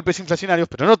golpes inflacionarios,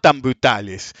 pero no tan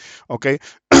brutales. ¿Ok?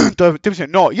 Entonces te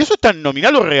dicen, no, ¿y eso está en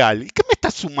nominal o real? ¿Y qué me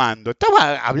estás sumando?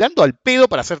 Estaba hablando al pedo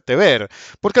para hacerte ver.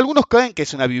 Porque algunos creen que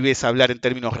es una viveza hablar en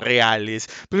términos reales,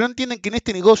 pero no entienden que en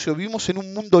este negocio vivimos en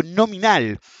un mundo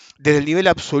nominal, desde el nivel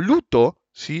absoluto,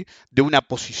 ¿sí? De una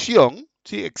posición,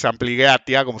 ¿sí?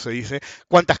 Exampligatia, como se dice,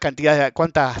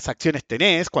 cuántas acciones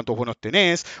tenés, cuántos bonos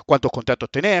tenés, cuántos contratos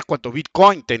tenés, cuántos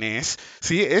Bitcoin tenés,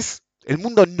 ¿sí? Es el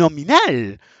mundo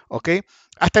nominal, ¿ok?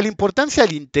 Hasta la importancia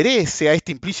del interés, sea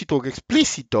este implícito o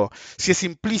explícito. Si es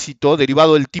implícito,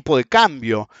 derivado del tipo de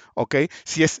cambio, ¿ok?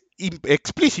 Si es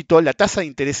explícito, la tasa de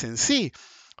interés en sí,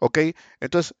 ¿ok?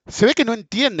 Entonces, se ve que no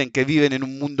entienden que viven en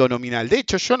un mundo nominal. De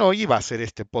hecho, yo no iba a hacer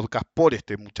este podcast por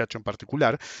este muchacho en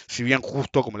particular, si bien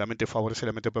justo, como la mente favorece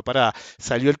la mente preparada,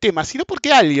 salió el tema, sino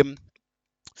porque alguien,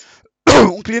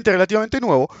 un cliente relativamente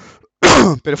nuevo,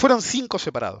 pero fueron 5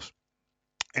 separados.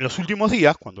 En los últimos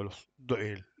días, cuando los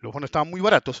bonos estaban muy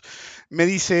baratos, me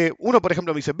dice, uno por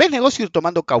ejemplo me dice, ¿ves negocio ir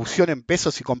tomando caución en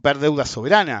pesos y comprar deuda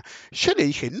soberana? Yo le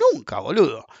dije, nunca,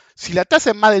 boludo. Si la tasa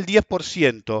es más del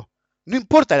 10%, no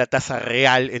importa la tasa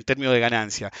real en términos de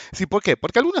ganancia. ¿Sí? ¿Por qué?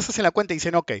 Porque algunos hacen la cuenta y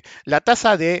dicen, ok, la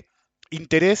tasa de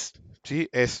interés, ¿sí?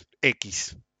 Es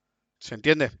X. ¿Se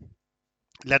entiende?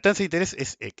 La tasa de interés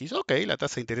es X. Ok, la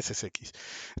tasa de interés es X.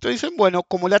 Entonces dicen, bueno,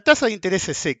 como la tasa de interés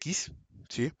es X,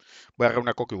 ¿sí? Voy a agarrar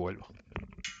una coca y vuelvo.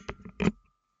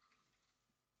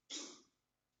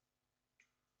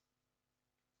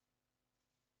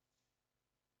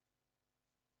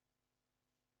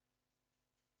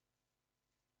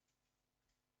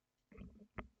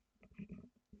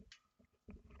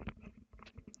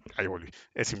 Ahí volví.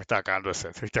 Ese me estaba cagando de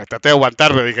sed. Traté de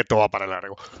aguantar, pero dije, todo va para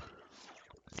largo.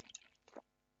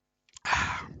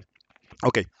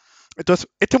 Ok. Entonces,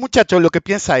 este muchacho lo que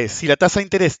piensa es, si la tasa de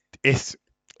interés es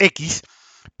X,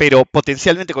 pero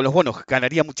potencialmente con los bonos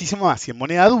ganaría muchísimo más si en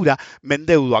moneda dura me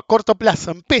endeudo a corto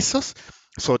plazo en pesos,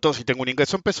 sobre todo si tengo un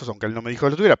ingreso en pesos, aunque él no me dijo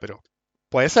que lo tuviera, pero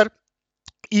puede ser,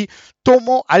 y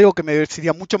tomo algo que me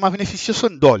sería mucho más beneficioso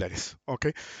en dólares. ¿Ok?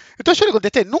 Entonces yo le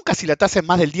contesté, nunca si la tasa es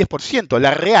más del 10%,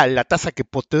 la real, la tasa que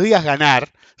podrías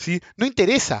ganar, ¿sí? No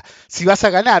interesa. Si vas a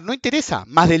ganar, no interesa.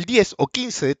 Más del 10 o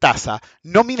 15 de tasa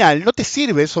nominal no te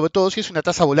sirve, sobre todo si es una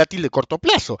tasa volátil de corto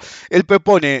plazo. Él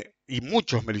propone, y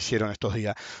muchos me lo hicieron estos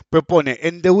días, propone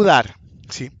endeudar,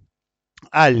 ¿sí?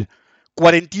 Al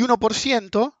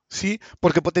 41%, ¿sí?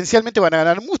 Porque potencialmente van a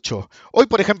ganar mucho. Hoy,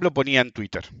 por ejemplo, ponía en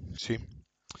Twitter, ¿sí?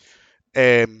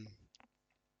 Eh,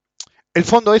 el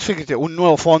fondo ese, un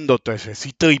nuevo fondo,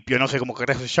 Citripio, no sé cómo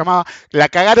se llamaba, la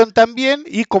cagaron también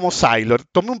y como Sailor.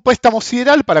 Tomé un préstamo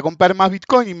sideral para comprar más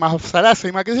Bitcoin y más Sarasa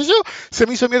y más qué sé yo, se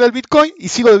me hizo mierda el Bitcoin y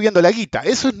sigo debiendo la guita.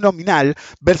 Eso es nominal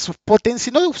versus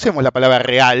potencia. No usemos la palabra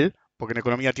real, porque en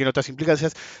economía tiene otras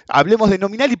implicancias, hablemos de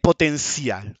nominal y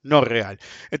potencial, no real.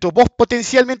 Entonces vos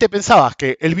potencialmente pensabas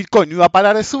que el Bitcoin no iba a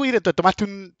parar de subir, entonces tomaste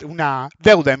una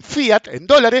deuda en fiat, en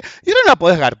dólares, y ahora no la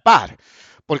podés garpar.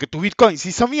 Porque tu Bitcoin se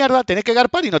hizo mierda, tenés que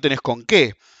garpar y no tenés con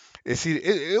qué. Es decir,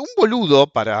 un boludo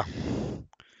para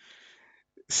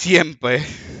siempre,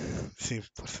 sí,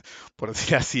 por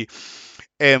decir así,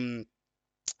 em,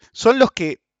 son los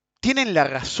que tienen la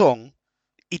razón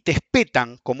y te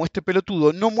espetan, como este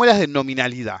pelotudo, no mueras de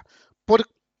nominalidad. Por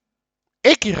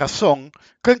X razón,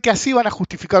 creen que así van a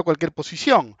justificar cualquier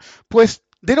posición. Pues,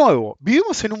 de nuevo,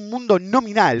 vivimos en un mundo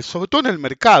nominal, sobre todo en el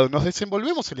mercado, nos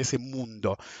desenvolvemos en ese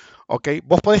mundo. ¿Ok?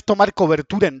 Vos podés tomar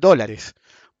cobertura en dólares,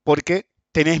 porque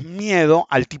tenés miedo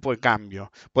al tipo de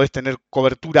cambio. Podés tener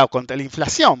cobertura contra la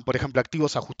inflación, por ejemplo,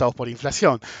 activos ajustados por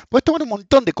inflación. Podés tomar un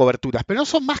montón de coberturas, pero no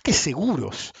son más que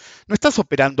seguros. No estás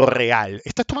operando real,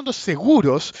 estás tomando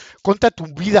seguros contra tu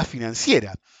vida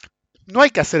financiera. No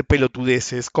hay que hacer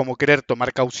pelotudeces como querer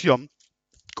tomar caución,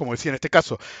 como decía en este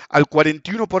caso, al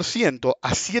 41%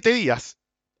 a 7 días,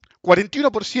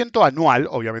 41% anual,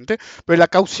 obviamente, pero la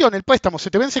caución, el préstamo, se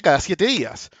te vence cada 7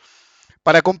 días.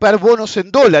 Para comprar bonos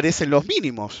en dólares en los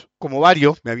mínimos, como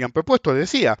varios me habían propuesto,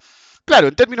 les decía. Claro,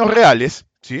 en términos reales,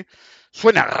 ¿sí?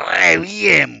 Suena re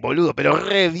bien, boludo, pero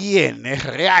re bien. Es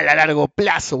real a largo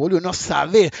plazo, boludo. No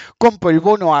sabés. Compro el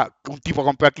bono a. Un tipo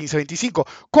compra a 15, 25.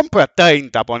 Compra a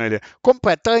 30, ponele.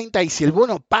 Compra a 30 y si el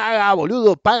bono paga,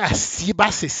 boludo, paga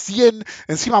base 100.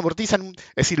 Encima amortizan.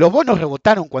 Es decir, los bonos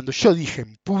rebotaron cuando yo dije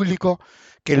en público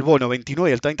que el bono 29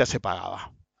 y el 30 se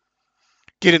pagaba.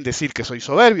 Quieren decir que soy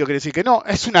soberbio, quieren decir que no,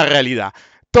 es una realidad.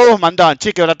 Todos mandaban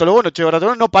cheque barato lo bueno, cheque barato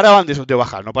lo bueno, no paraban de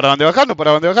bajar, no paraban de bajar, no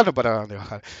paraban de bajar, no paraban de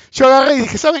bajar. Yo agarré y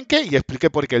dije, ¿saben qué? Y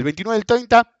expliqué por qué. El 29 y el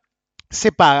 30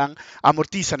 se pagan,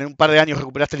 amortizan, en un par de años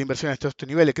recuperaste la inversión en estos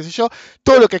niveles, qué sé yo.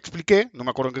 Todo lo que expliqué, no me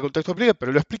acuerdo en qué contexto expliqué,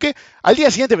 pero lo expliqué. Al día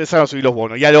siguiente empezaron a subir los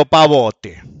bonos y a lo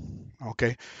pavote. ¿Ok?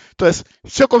 Entonces,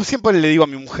 yo como siempre le digo a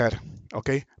mi mujer, ¿ok?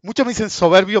 Muchos me dicen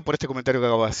soberbio por este comentario que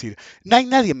acabo de decir. No hay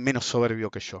nadie menos soberbio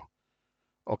que yo.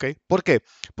 ¿Ok? ¿Por qué?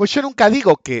 Pues yo nunca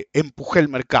digo que empujé el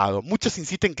mercado. Muchos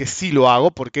insisten que sí lo hago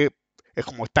porque es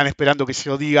como están esperando que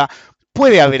yo diga,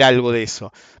 puede haber algo de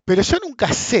eso. Pero yo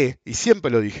nunca sé, y siempre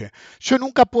lo dije, yo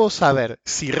nunca puedo saber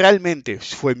si realmente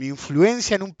fue mi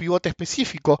influencia en un pivote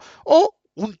específico o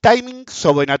un timing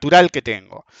sobrenatural que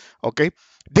tengo. ¿Ok?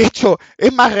 De hecho,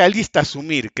 es más realista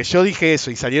asumir que yo dije eso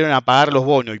y salieron a pagar los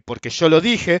bonos y porque yo lo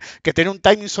dije, que tener un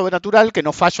timing sobrenatural que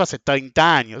no fallo hace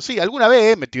 30 años. Sí, alguna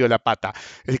vez he metido la pata,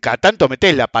 cada tanto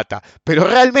metés la pata, pero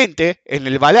realmente en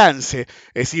el balance,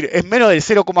 es decir, es menos del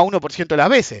 0,1% de las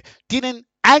veces. Tienen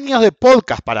años de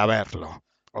podcast para verlo.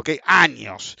 ¿Ok?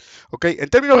 Años. ¿Ok? En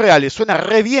términos reales, suena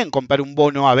re bien comprar un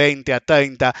bono a 20, a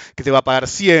 30, que te va a pagar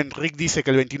 100. Rick dice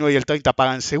que el 29 y el 30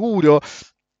 pagan seguro,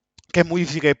 que es muy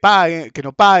difícil que paguen, que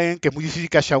no paguen, que es muy difícil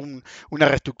que haya una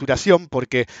reestructuración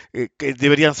porque que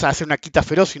deberían hacer una quita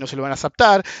feroz y no se lo van a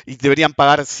aceptar, y deberían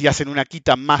pagar si hacen una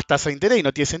quita más tasa de interés y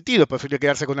no tiene sentido, es preferible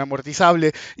quedarse con el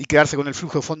amortizable y quedarse con el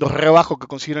flujo de fondos re bajo que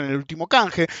consiguieron en el último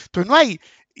canje. Entonces no hay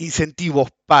incentivos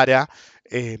para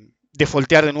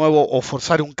defoltear de nuevo o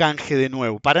forzar un canje de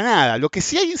nuevo, para nada. Lo que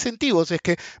sí hay incentivos es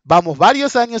que vamos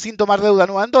varios años sin tomar deuda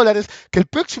nueva en dólares, que el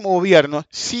próximo gobierno,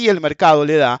 si el mercado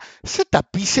le da, se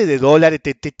tapice de dólares,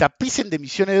 te tapicen de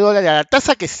emisiones de dólares a la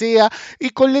tasa que sea y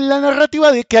con la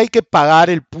narrativa de que hay que pagar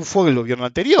el pufo del gobierno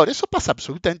anterior. Eso pasa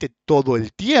absolutamente todo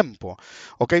el tiempo.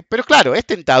 ¿Ok? Pero claro, es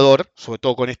tentador, sobre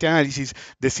todo con este análisis,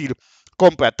 decir,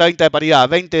 compra 30 de paridad,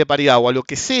 20 de paridad o a lo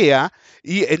que sea,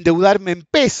 y endeudarme en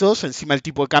pesos, encima el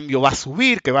tipo de cambio va a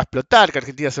subir, que va a explotar, que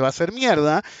Argentina se va a hacer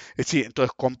mierda, es decir,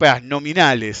 entonces compras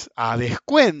nominales a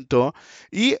descuento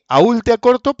y a ultra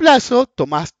corto plazo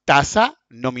tomás tasa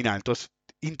nominal. Entonces,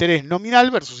 interés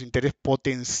nominal versus interés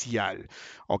potencial,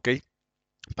 ¿ok?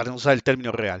 Para no usar el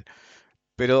término real.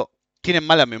 Pero, ¿tienen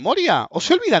mala memoria? ¿O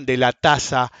se olvidan de la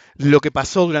tasa, lo que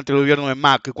pasó durante el gobierno de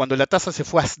Macri, cuando la tasa se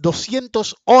fue a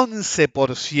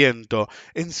 211%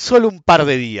 en solo un par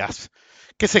de días?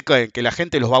 ¿Qué se creen? ¿Que la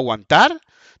gente los va a aguantar?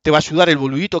 ¿Te va a ayudar el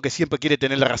boludito que siempre quiere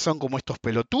tener la razón como estos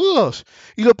pelotudos?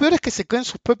 Y lo peor es que se creen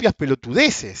sus propias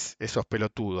pelotudeces, esos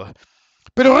pelotudos.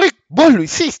 Pero Rick, vos lo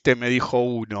hiciste, me dijo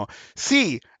uno.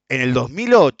 Sí, en el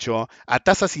 2008, a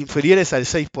tasas inferiores al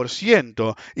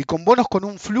 6% y con bonos con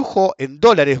un flujo en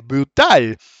dólares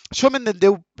brutal. Yo me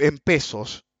endeudé en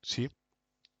pesos, ¿sí?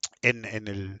 En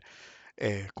el,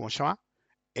 ¿cómo se llama?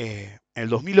 En el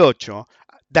 2008,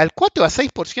 del 4 a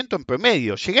 6% en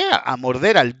promedio. Llegué a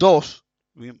morder al 2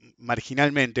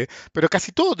 marginalmente, pero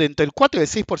casi todo de entre el 4 y el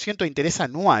 6% de interés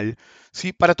anual,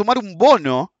 ¿sí? Para tomar un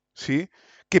bono, ¿sí?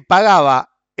 Que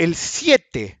pagaba el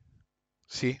 7,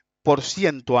 ¿sí? por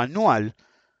ciento anual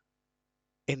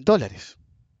en dólares.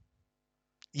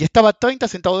 Y estaba a 30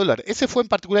 centavos de dólar. Ese fue en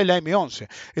particular el AM11.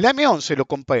 El AM11 lo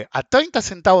compré a 30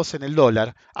 centavos en el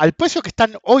dólar, al precio que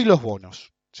están hoy los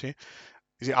bonos. ¿Sí?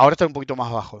 Ahora está un poquito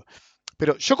más bajo.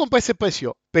 Pero yo compré ese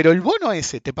precio, pero el bono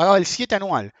ese te pagaba el 7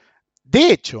 anual.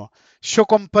 De hecho, yo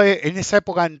compré en esa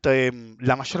época entre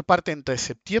la mayor parte entre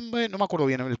septiembre, no me acuerdo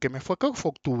bien el que me fue, creo que fue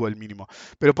octubre el mínimo,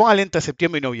 pero póngale entre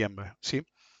septiembre y noviembre, ¿sí?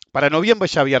 Para noviembre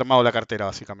ya había armado la cartera,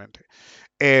 básicamente.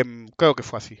 Creo que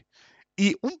fue así.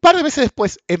 Y un par de meses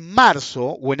después, en marzo,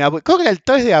 o en abril, creo que era el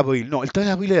 3 de abril, no, el 3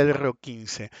 de abril era el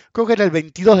R15, creo que era el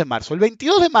 22 de marzo. El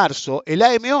 22 de marzo, el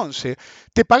AM11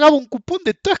 te pagaba un cupón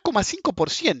de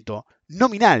 3,5%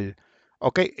 nominal,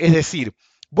 ¿ok? Es decir,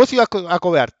 vos ibas a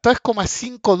cobrar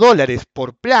 3,5 dólares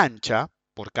por plancha,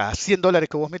 por cada $100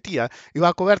 que vos metías,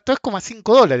 ibas a cobrar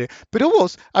 $3,5. Pero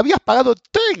vos habías pagado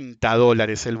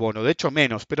 $30 el bono, de hecho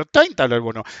menos, pero $30 el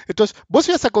bono. Entonces, vos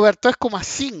ibas a cobrar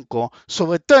 3,5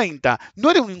 sobre 30.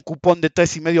 No era un cupón de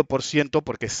 3,5%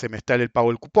 porque es semestral el pago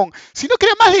del cupón, sino que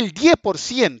era más del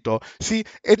 10%, ¿sí?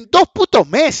 En 2 putos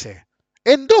meses.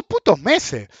 En 2 putos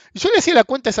meses. Y yo le hacía la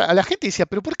cuenta a la gente y decía,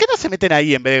 pero ¿por qué no se meten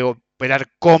ahí en vez de operar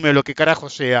come o lo que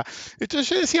carajo sea? Entonces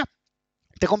yo decía,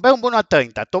 te comprás un bono a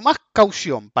 30, tomás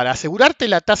caución para asegurarte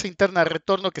la tasa interna de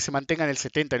retorno que se mantenga en el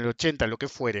 70, en el 80, en lo que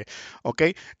fuere, ¿ok?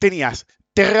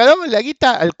 Te regalaban la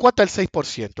guita al 4 al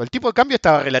 6%. El tipo de cambio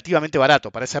estaba relativamente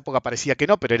barato. Para esa época parecía que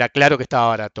no, pero era claro que estaba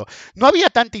barato. No había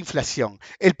tanta inflación.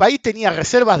 El país tenía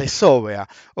reservas de sobra,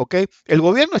 ¿ok? El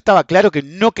gobierno estaba claro que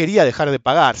no quería dejar de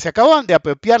pagar. Se acababan de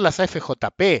apropiar las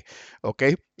AFJP, ¿ok?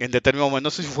 En determinado momento,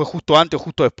 no sé si fue justo antes o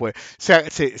justo después. O sea,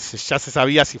 ya se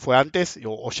sabía si fue antes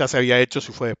o ya se había hecho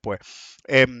si fue después.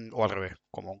 O al revés,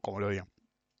 como lo digan.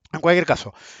 En cualquier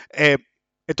caso, eh,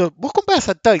 entonces vos compras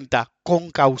a 30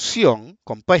 con caución,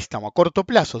 con préstamo a corto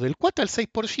plazo, del 4 al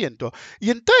 6%,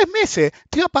 y en 3 meses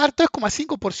te iba a pagar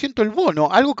 3,5% el bono,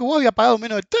 algo que vos habías pagado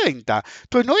menos de 30.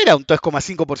 Entonces no era un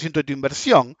 3,5% de tu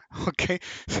inversión, ¿ok?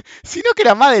 Sino que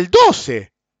era más del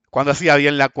 12% cuando hacía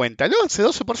bien la cuenta. El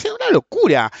 11-12% era una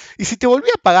locura. Y si te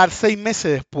volvía a pagar 6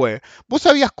 meses después, vos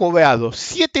habías cobrado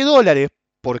 $7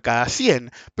 por cada 100,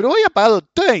 pero había pagado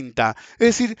 30. Es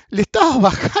decir, le estabas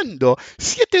bajando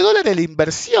 $7 la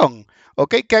inversión.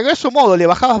 ¿Ok? Que a grosso modo le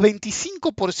bajabas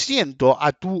 25%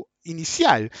 a tu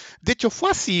inicial. De hecho,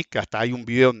 fue así, que hasta hay un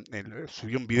video,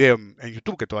 subí un video en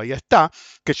YouTube que todavía está,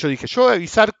 que yo dije, yo voy a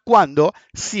avisar cuando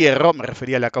cierro, me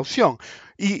refería a la caución.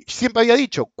 Y siempre había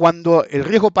dicho, cuando el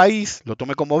riesgo país, lo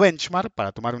tomé como benchmark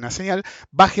para tomar una señal,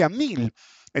 baje a 1000.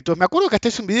 Entonces me acuerdo que hasta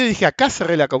hice un video y dije, acá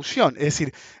cerré la caución. Es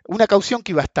decir, una caución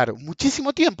que iba a estar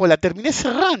muchísimo tiempo, la terminé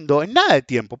cerrando en nada de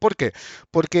tiempo. ¿Por qué?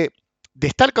 Porque de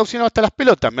estar caucionado hasta las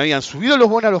pelotas, me habían subido los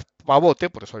bonos a los pavotes,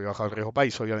 por eso había bajado el riesgo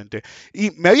país, obviamente,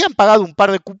 y me habían pagado un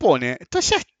par de cupones,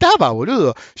 entonces ya estaba,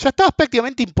 boludo, ya estaba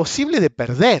prácticamente imposible de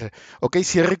perder, ¿ok?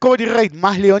 Si el recovery rate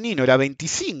más leonino era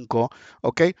 25,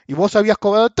 ¿ok? Y vos habías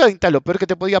cobrado 30, lo peor que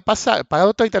te podía pasar,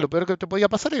 pagado 30, lo peor que te podía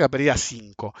pasar era perder a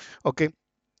 5, ¿ok?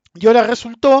 Y ahora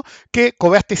resultó que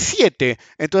cobraste 7.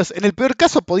 Entonces, en el peor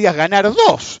caso podías ganar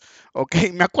 2. ¿Ok?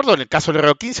 Me acuerdo en el caso del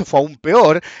RO15 fue aún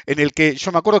peor, en el que yo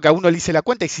me acuerdo que a uno le hice la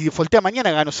cuenta y si defaultea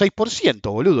mañana gano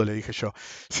 6%, boludo, le dije yo.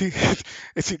 Sí. Es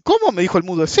decir, ¿cómo? Me dijo el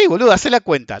mudo. Sí, boludo, hacé la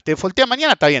cuenta. Te defaultea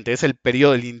mañana, está bien, es el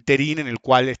periodo del interín en el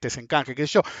cual estés en canje, qué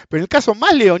sé yo. Pero en el caso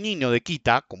más leonino de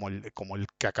Kita, como el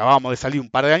que acabábamos de salir un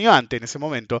par de años antes en ese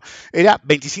momento, era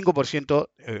 25%,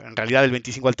 en realidad del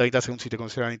 25 al 30 según si te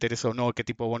consideran interés o no, qué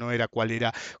tipo de bono era, cuál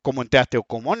era, cómo entraste o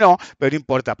cómo no, pero no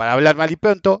importa, para hablar mal y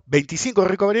pronto, 25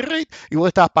 recovery rate y vos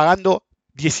estabas pagando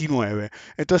 19.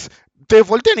 Entonces, te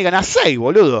defaultean y ganás 6,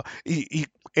 boludo. Y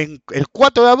en el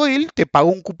 4 de abril te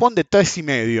pagó un cupón de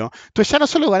 3,5. Entonces ya no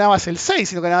solo ganabas el 6,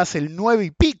 sino ganabas el 9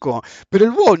 y pico. Pero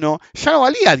el bono ya no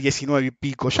valía 19 y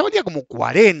pico, ya valía como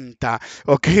 40,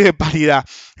 ¿ok? De paridad.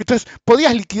 Entonces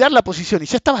podías liquidar la posición y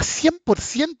ya estabas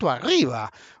 100%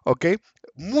 arriba, ¿ok?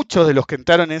 Muchos de los que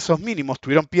entraron en esos mínimos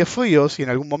tuvieron pies fríos y en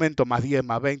algún momento más 10,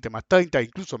 más 20, más 30,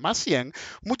 incluso más 100.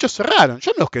 Muchos cerraron.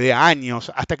 Yo me los quedé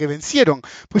años hasta que vencieron.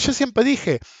 Pues yo siempre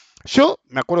dije, yo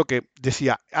me acuerdo que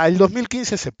decía, al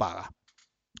 2015 se paga.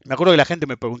 Me acuerdo que la gente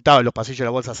me preguntaba en los pasillos de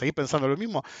la bolsa, ¿seguí pensando lo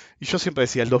mismo? Y yo siempre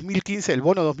decía, el 2015, el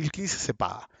bono 2015 se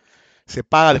paga. Se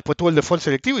paga, después tuvo el default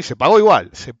selectivo y se pagó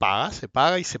igual. Se paga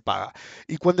y se paga.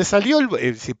 Y cuando salió,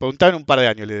 si preguntaban un par de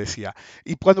años, le decía.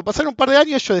 Y cuando pasaron un par de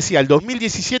años, yo decía, el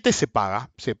 2017 se paga.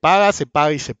 Se paga, se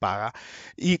paga y se paga.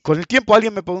 Y con el tiempo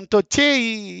alguien me preguntó, che,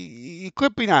 ¿y qué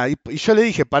opinás? Y yo le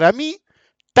dije, para mí,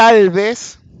 tal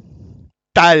vez.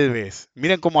 Tal vez.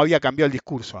 Miren cómo había cambiado el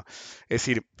discurso. Es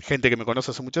decir, gente que me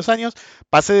conoce hace muchos años,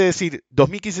 pasé de decir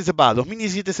 2015 se paga,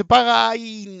 2017 se paga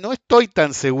y no estoy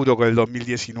tan seguro con el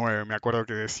 2019, me acuerdo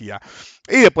que decía.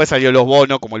 Y después salió los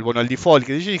bonos, como el bono del default,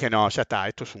 que yo dije, no, ya está,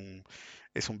 esto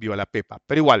es un viva la pepa.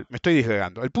 Pero igual, me estoy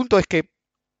disgregando. El punto es que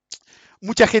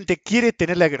mucha gente quiere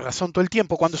tener la razón todo el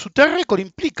tiempo cuando su track record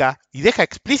implica, y deja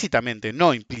explícitamente,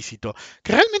 no implícito,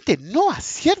 que realmente no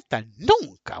aciertan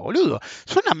nunca, boludo.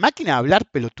 Son una máquina de hablar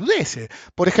pelotudeces.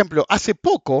 Por ejemplo, hace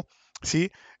poco,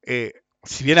 ¿sí?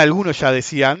 si bien algunos ya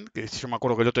decían, que yo me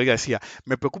acuerdo que el otro día decía,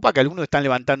 me preocupa que algunos están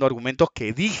levantando argumentos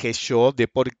que dije yo de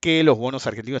por qué los bonos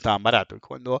argentinos estaban baratos. Y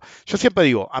cuando yo siempre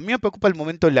digo, a mí me preocupa el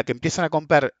momento en la que empiezan a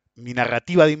comprar mi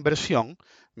narrativa de inversión,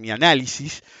 mi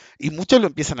análisis, y muchos lo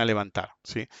empiezan a levantar,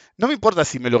 ¿sí? No me importa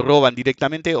si me lo roban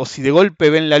directamente o si de golpe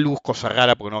ven la luz, cosa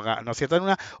rara porque no aciertan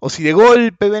una, o si de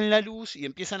golpe ven la luz y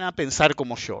empiezan a pensar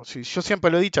como yo. ¿Sí? Yo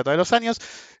siempre lo he dicho a través de los años,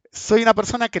 soy una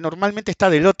persona que normalmente está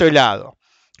del otro lado.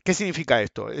 ¿Qué significa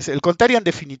esto? Es el contrarian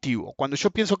definitivo. Cuando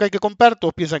yo pienso que hay que comprar,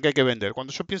 todos piensan que hay que vender.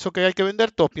 Cuando yo pienso que hay que vender,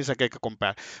 todos piensan que hay que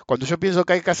comprar. Cuando yo pienso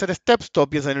que hay que hacer steps, todos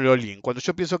piensan en el all-in. Cuando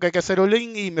yo pienso que hay que hacer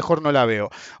all-in y mejor no la veo.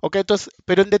 ¿Ok? Entonces,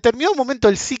 pero en determinado momento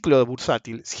del ciclo de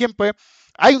bursátil, siempre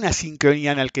hay una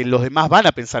sincronía en la que los demás van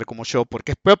a pensar como yo,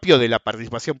 porque es propio de la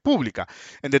participación pública.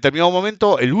 En determinado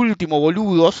momento, el último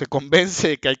boludo se convence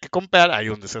de que hay que comprar, ahí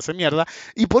donde se hace mierda,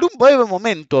 y por un breve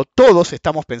momento todos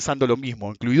estamos pensando lo mismo,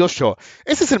 incluido yo.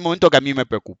 Ese es el momento que a mí me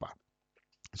preocupa.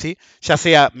 ¿Sí? Ya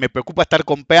sea, me preocupa estar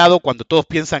compeado cuando todos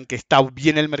piensan que está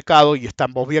bien el mercado y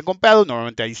estamos bien compeados,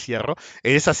 normalmente ahí cierro.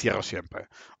 En esa cierro siempre.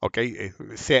 ¿Ok?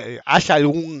 Haya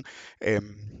algún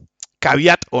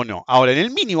caveat o no. Ahora, en el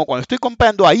mínimo, cuando estoy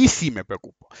comprando, ahí sí me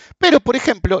preocupo. Pero, por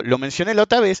ejemplo, lo mencioné la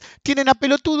otra vez, tienen a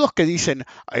pelotudos que dicen,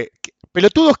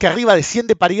 pelotudos que arriba de 100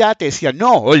 de paridad te decían,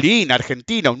 no, all-in,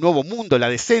 Argentina, un nuevo mundo, la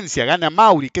decencia, gana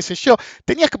Mauri, qué sé yo.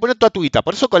 Tenías que poner toda tu guita.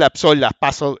 Por eso colapsó las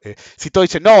pasos. Si todos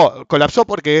dicen, no, colapsó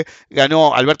porque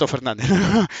ganó Alberto Fernández.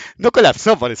 No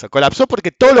colapsó por eso. Colapsó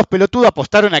porque todos los pelotudos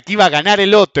apostaron a que iba a ganar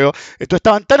el otro. Entonces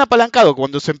estaban tan apalancados que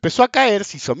cuando se empezó a caer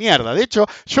se hizo mierda. De hecho,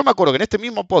 yo me acuerdo que en este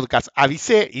mismo podcast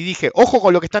avisé y dije, ojo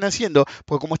con lo que están haciendo,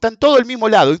 porque como están todo el mismo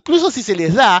lado, incluso si se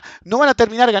les da, no van a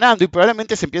terminar ganando y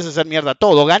probablemente se empiece a hacer mierda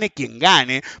todo, gane quien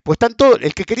gane, pues están todos,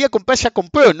 el que quería comprar ya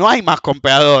compró, no hay más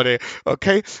compradores, ¿ok?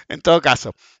 En todo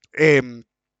caso.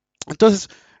 Entonces,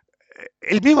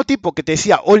 el mismo tipo que te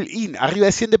decía all in arriba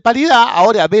de 100 de paridad,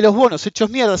 ahora ve los bonos hechos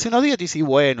mierda hace unos días y te dice,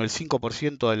 bueno, el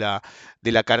 5%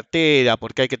 de la cartera,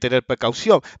 porque hay que tener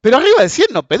precaución. Pero arriba de 100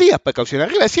 no pedías precaución,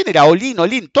 arriba de 100 era all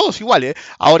in, todos iguales.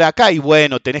 Ahora acá, y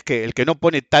bueno, tenés que, el que no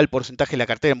pone tal porcentaje de la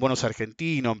cartera en bonos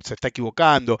argentinos, se está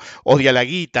equivocando, odia la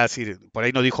guita, es decir, por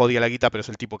ahí no dijo odia la guita, pero es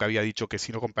el tipo que había dicho que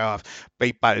si no comprabas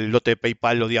PayPal, el lote de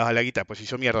PayPal lo odiabas a la guita, pues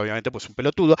hizo mierda, obviamente, pues un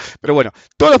pelotudo. Pero bueno,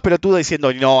 todos los pelotudos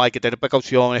diciendo, no, hay que tener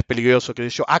precaución, es peligroso, qué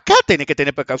sé yo. Acá tenés que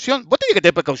tener precaución. Vos tenés que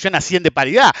tener precaución a 100 de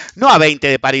paridad, no a 20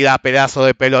 de paridad, pedazo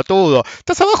de pelotudo.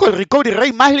 Estás abajo del recovery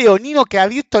rate más leonino que ha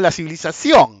visto la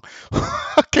civilización.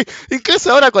 Okay.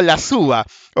 Incluso ahora con la suba,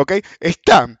 ¿okay?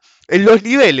 Están en los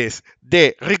niveles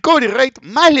de recovery rate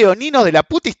más leoninos de la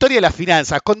puta historia de las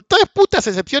finanzas, con tres putas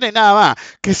excepciones nada más,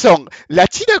 que son la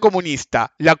China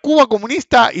comunista, la Cuba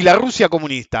comunista y la Rusia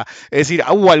comunista. Es decir,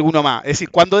 hubo alguno más. Es decir,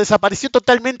 cuando desapareció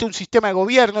totalmente un sistema de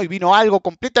gobierno y vino algo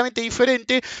completamente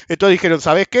diferente, entonces dijeron,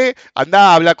 ¿sabes qué? Andá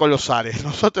a hablar con los zares.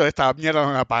 Nosotros esta mierda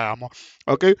no la pagamos.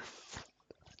 ¿Ok?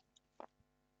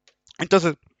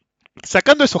 Entonces,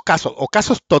 sacando esos casos o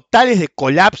casos totales de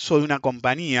colapso de una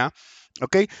compañía,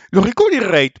 ¿ok? Los recovery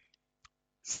rate,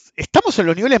 estamos en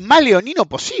los niveles más leoninos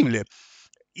posible.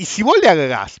 Y si vos le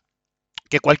agregás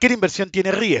que cualquier inversión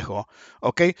tiene riesgo,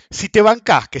 ¿ok? Si te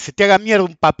bancás que se te haga mierda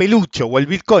un papelucho o el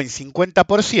Bitcoin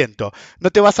 50%, no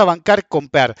te vas a bancar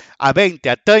comprar a 20,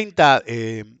 a 30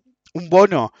 un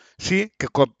bono, ¿sí? Que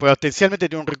potencialmente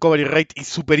tiene un recovery rate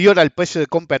superior al precio de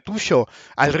compra tuyo,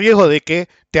 al riesgo de que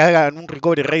te hagan un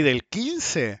recovery rate del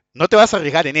 15, no te vas a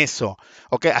arriesgar en eso,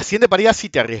 ¿ok? A 100 de paridad sí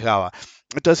te arriesgaba.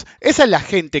 Entonces, esa es la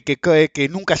gente que cree que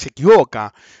nunca se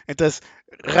equivoca. Entonces,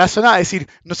 razonar, es decir,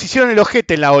 nos hicieron el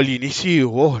ojete en la Olin, y sí,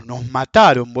 nos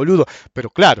mataron, boludo. Pero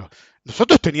claro,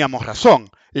 nosotros teníamos razón.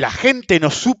 La gente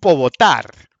no supo votar.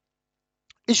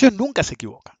 Ellos nunca se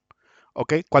equivocan.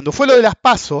 ¿Ok? Cuando fue lo de las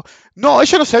PASO, no,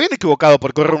 ellos no se habían equivocado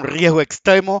por correr un riesgo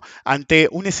extremo ante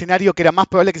un escenario que era más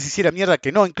probable que se hiciera mierda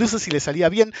que no, incluso si les salía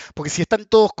bien, porque si están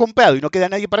todos comprados y no queda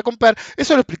nadie para comprar,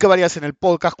 eso lo expliqué varias veces en el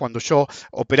podcast cuando yo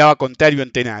operaba contrario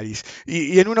en Tenaris.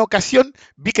 Y en una ocasión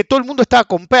vi que todo el mundo estaba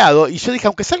comprado y yo dije,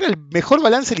 aunque salga el mejor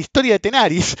balance de la historia de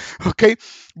Tenaris, ¿ok?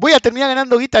 Voy a terminar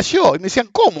ganando guita yo. Y me decían,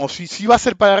 ¿cómo? Si va a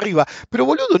ser para arriba. Pero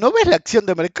boludo, ¿no ves la acción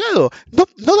de mercado?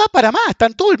 No da para más,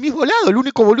 están todos del mismo lado. El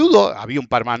único boludo, había un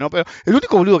par más, ¿no? Pero el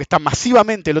único boludo que está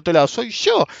masivamente del otro lado soy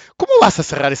yo. ¿Cómo vas a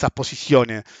cerrar esas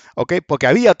posiciones? ¿Ok? Porque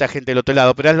había otra gente del otro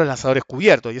lado, pero eran los lanzadores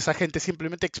cubiertos. Y esa gente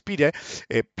simplemente pide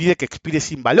que expire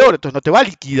sin valor. Entonces no te va a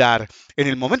liquidar. En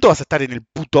el momento vas a estar en el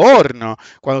puto horno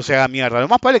cuando se haga mierda. Lo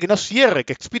más probable es que no cierre,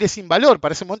 que expire sin valor.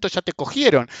 Para ese momento ya te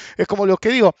cogieron. Es como lo que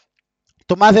digo.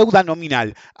 tomás deuda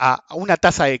nominal a una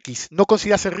tasa X, no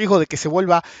considerás el riesgo de que se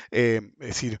vuelva, es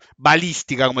decir,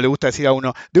 balística, como le gusta decir a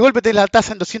uno. De golpe tenés la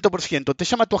tasa en 200%, te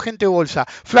llama tu agente de bolsa,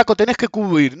 flaco, tenés que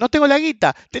cubrir, no tengo la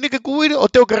guita, tenés que cubrir o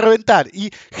tengo que reventar,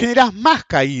 y generás más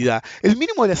caída. El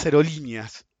mínimo de las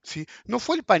aerolíneas. ¿Sí? No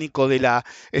fue el pánico de la...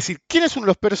 Es decir, ¿quién es uno de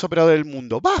los peores operadores del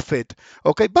mundo? Buffett.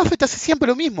 ¿Okay? Buffett hace siempre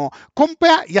lo mismo.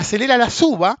 Compra y acelera la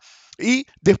suba y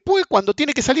después cuando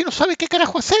tiene que salir no sabe qué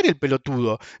carajo hacer el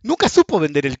pelotudo. Nunca supo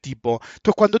vender el tipo.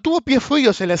 Entonces cuando tuvo pies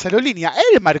fríos en las aerolíneas,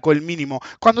 él marcó el mínimo.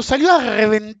 Cuando salió a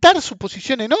reventar su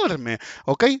posición enorme,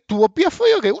 ¿ok? Tuvo pies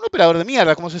fríos que un operador de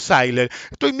mierda como ese Seiler.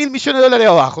 Estoy $1.000 millones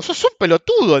abajo. Sos un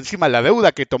pelotudo encima de la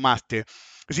deuda que tomaste.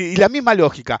 Sí, y la misma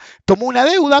lógica, tomó una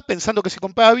deuda pensando que si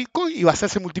compraba Bitcoin iba a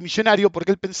hacerse multimillonario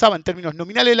porque él pensaba en términos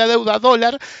nominales de la deuda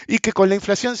dólar y que con la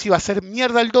inflación se iba a hacer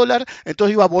mierda el dólar,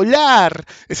 entonces iba a volar.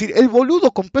 Es decir, el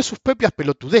boludo compró sus propias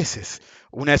pelotudeces.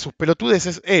 Una de sus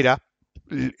pelotudeces era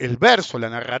el verso, la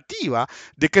narrativa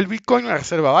de que el Bitcoin es una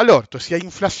reserva de valor. Entonces, si hay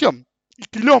inflación y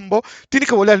quilombo, tiene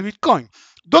que volar el Bitcoin.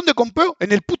 ¿Dónde compró?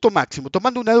 En el puto máximo,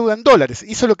 tomando una deuda en dólares.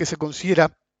 Hizo lo que se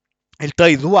considera el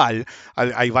trade dual,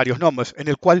 hay varios nombres, en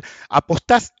el cual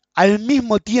apostás al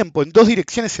mismo tiempo en dos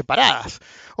direcciones separadas.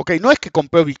 Ok, no es que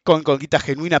compró Bitcoin con guita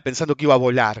genuina pensando que iba a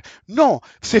volar. No,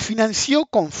 se financió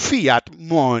con fiat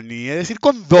money, es decir,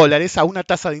 con dólares a una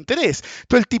tasa de interés.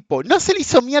 Todo el tipo no se le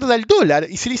hizo mierda el dólar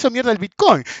y se le hizo mierda el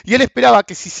Bitcoin. Y él esperaba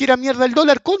que se hiciera mierda el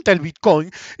dólar contra el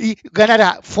Bitcoin y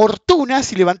ganara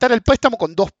fortunas y levantara el préstamo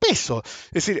con 2 pesos.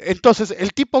 Es decir, entonces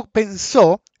el tipo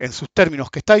pensó en sus términos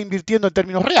que estaba invirtiendo en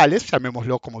términos reales,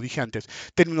 llamémoslo como dije antes,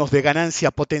 términos de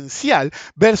ganancia potencial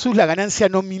versus la ganancia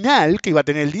nominal que iba a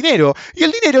tener el dinero. Y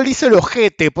el dinero le hizo el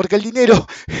ojete, porque el dinero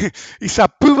is a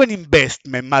proven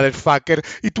investment, motherfucker.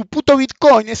 Y tu puto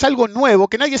Bitcoin es algo nuevo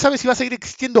que nadie sabe si va a seguir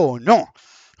existiendo o no.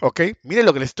 ¿Ok? Miren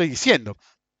lo que les estoy diciendo.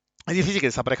 Es difícil que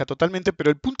desaparezca totalmente,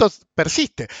 pero el punto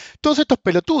persiste. Todos estos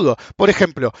pelotudos, por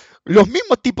ejemplo, los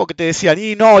mismos tipos que te decían,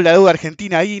 y no, la deuda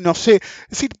argentina ahí, no sé, es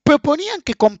decir, proponían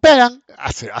que compraran,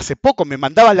 hace poco me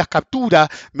mandaban las capturas,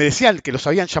 me decían que los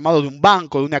habían llamado de un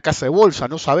banco, de una casa de bolsa,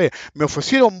 no sabés, me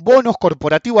ofrecieron bonos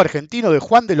corporativos argentinos de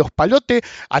Juan de los Palotes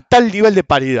a tal nivel de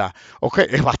paridad. Okay,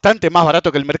 es bastante más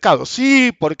barato que el mercado.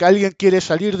 Sí, porque alguien quiere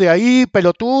salir de ahí,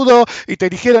 pelotudo, y te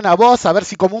eligieron a vos a ver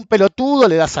si como un pelotudo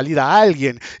le da salida a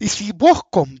alguien. Y si vos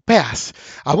comprás,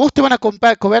 a vos te van a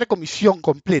cobrar comisión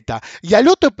completa y al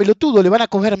otro pelotudo le van a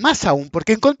cobrar más aún,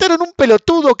 porque encontraron un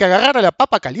pelotudo que agarrara la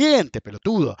papa caliente,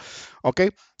 pelotudo. ¿Ok?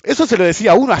 Eso se lo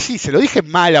decía a uno así, se lo dije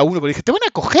mal a uno, porque dije, te van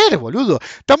a coger, boludo.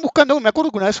 Están buscando, me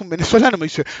acuerdo que una vez un venezolano me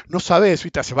dice, no sabés,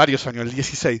 viste, hace varios años, el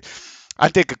 16,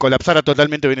 antes de que colapsara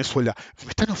totalmente Venezuela. Me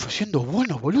están ofreciendo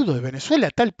bonos, boludo, de Venezuela a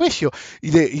tal precio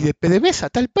y de PDVSA a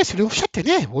tal precio. Le digo, ya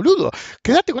tenés, boludo,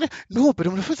 quédate con él. No,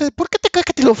 pero me lo ofrecen. ¿Por qué te crees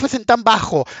que te lo ofrecen tan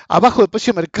bajo, abajo del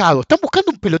precio de mercado? Están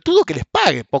buscando un pelotudo que les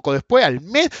pague. Poco después, al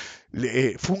mes,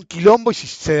 fue un quilombo y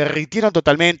se derritieron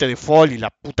totalmente de fall y la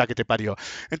puta que te parió.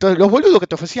 Entonces, los boludos que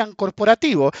te ofrecían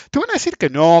corporativo te van a decir que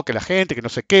no, que la gente, que no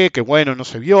sé qué, que bueno, no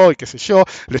se vio y qué sé yo,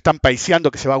 lo están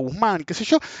paiseando que se va a Guzmán, qué sé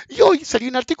yo. Y hoy salió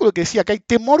un artículo que decía que hay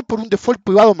temor por un default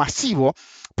privado masivo,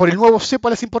 por el nuevo cepo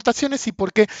a las importaciones y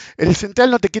porque el central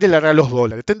no te quiere largar los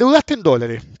dólares. Te endeudaste en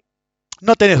dólares,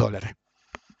 no tenés dólares.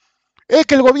 Es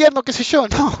que el gobierno, qué sé yo,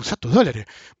 no, usa tus dólares.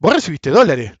 Vos recibiste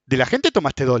dólares, de la gente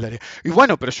tomaste dólares. Y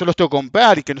bueno, pero yo los tengo que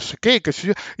comprar y que no sé qué sé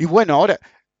yo. Y bueno, ahora,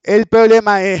 el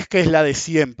problema es que es la de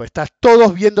siempre. Estás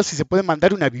todos viendo si se puede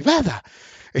mandar una vivada.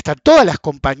 Están todas las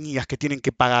compañías que tienen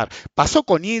que pagar. Pasó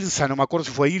con IRSA, no me acuerdo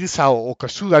si fue IRSA o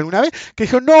Casuda alguna vez, que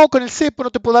dijo, no, con el cepo no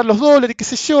te puedo dar los dólares, qué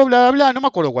sé yo, bla, bla, bla, no me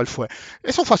acuerdo cuál fue.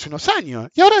 Eso fue hace unos años.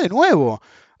 Y ahora de nuevo.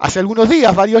 Hace algunos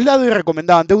días, varios lados y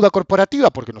recomendaban deuda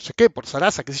corporativa, porque no sé qué, por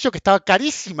Sarasa, qué sé yo, que estaba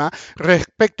carísima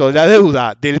respecto de la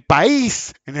deuda del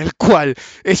país en el cual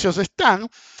ellos están.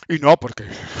 Y no, porque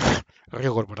el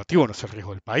riesgo corporativo no es el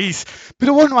riesgo del país.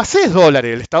 Pero vos no hacés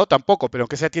dólares, el Estado tampoco, pero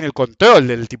aunque sea tiene el control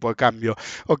del tipo de cambio.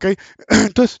 ¿Ok?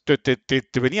 Entonces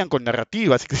te venían con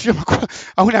narrativas. Que yo me acuerdo,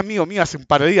 a un amigo mío hace un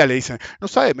par de días le dicen, no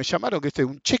sabes, me llamaron que este es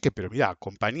un cheque, pero mira,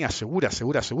 compañía segura,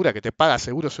 que te paga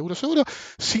seguro,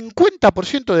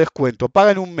 50% de descuento,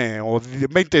 paga en un mes o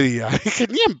 20 días. Le dije,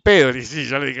 ni en pedo, y sí,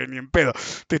 yo le dije, ni en pedo.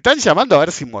 Te están llamando a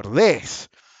ver si mordés.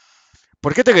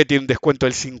 ¿Por qué te que tiene un descuento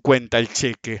del 50 el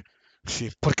cheque?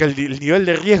 Sí, porque el nivel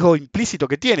de riesgo implícito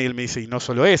que tiene, y él me dice, y no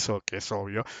solo eso, que es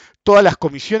obvio, todas las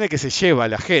comisiones que se lleva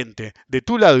la gente de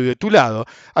tu lado y de tu lado,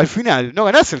 al final no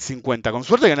ganás el 50, con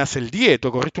suerte ganás el 10,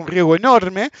 tú corriste un riesgo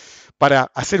enorme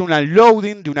para hacer un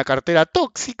unloading de una cartera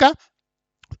tóxica,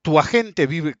 tu agente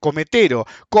vive cometero,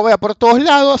 cobra por todos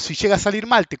lados, si llega a salir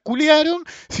mal te culiaron,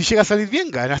 si llega a salir bien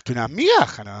ganaste una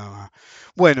migaja nada más.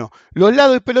 Bueno, los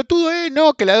lados de pelotudo,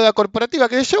 no, que la deuda corporativa,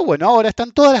 que yo, bueno, ahora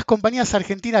están todas las compañías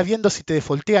argentinas viendo si te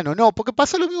defoltean o no, porque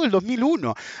pasó lo mismo en el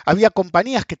 2001. Había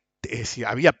compañías que, sí,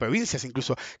 había provincias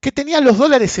incluso, que tenían los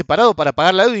dólares separados para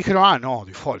pagar la deuda y dijeron, no,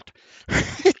 default.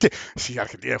 Si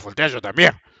Argentina defaultea, yo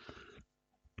también.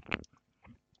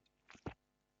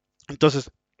 Entonces,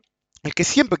 el que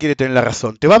siempre quiere tener la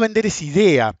razón, te va a vender esa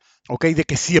idea, ¿ok? De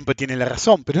que siempre tiene la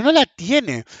razón, pero no la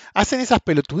tiene. Hacen esas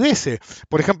pelotudeces.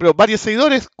 Por ejemplo, varios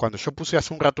seguidores, cuando yo puse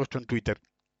hace un rato esto en Twitter,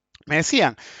 me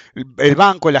decían, el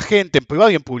banco, la gente, en privado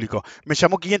y en público, me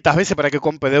llamó 500 veces para que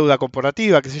compre deuda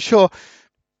corporativa, qué sé yo.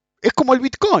 Es como el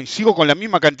Bitcoin, sigo con la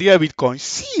misma cantidad de Bitcoin.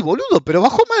 Sí, boludo, pero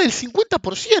bajó más del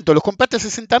 50%. Los compraste a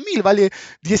 60.000, vale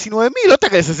 19.000, otra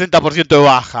que el 60% de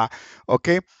baja. ¿Ok?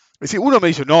 Es decir, uno me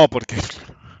dice, no, porque...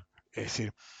 Es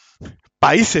decir,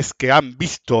 países que han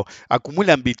visto,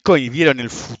 acumulan Bitcoin y vieron el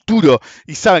futuro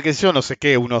y saben que yo no sé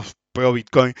qué, unos pro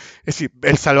Bitcoin. Es decir,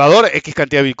 El Salvador, X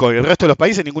cantidad de Bitcoin, el resto de los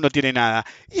países ninguno tiene nada.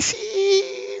 Y si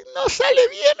no sale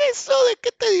bien eso, ¿de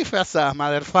qué te disfrazas,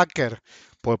 motherfucker?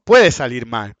 Pues puede salir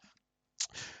mal.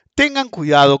 Tengan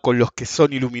cuidado con los que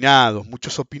son iluminados.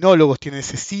 Muchos opinólogos tienen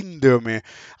ese síndrome,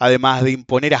 además de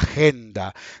imponer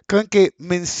agenda. Creen que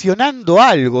mencionando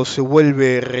algo se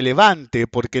vuelve relevante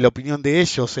porque la opinión de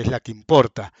ellos es la que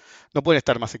importa. No pueden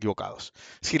estar más equivocados.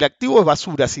 Si el activo es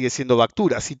basura, sigue siendo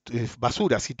basura.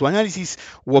 Si tu análisis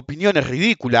u opinión es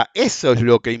ridícula, eso es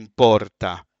lo que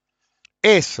importa.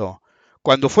 Eso.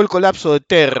 Cuando fue el colapso de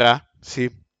Terra,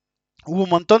 ¿sí? Hubo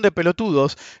un montón de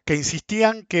pelotudos que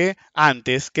insistían que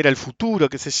antes, que era el futuro,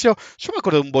 qué sé yo. Yo me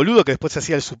acuerdo de un boludo que después se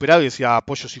hacía el superado y decía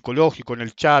apoyo psicológico en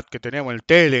el chat que tenemos en el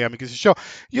Telegram y qué sé yo.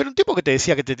 Y era un tipo que te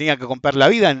decía que te tenía que comprar la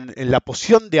vida en la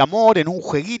poción de amor, en un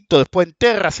jueguito, después en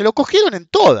Terra. Se lo cogieron en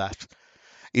todas.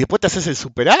 Y después te haces el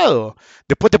superado.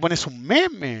 Después te pones un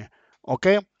meme. ¿Ok?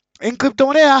 En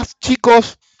criptomonedas,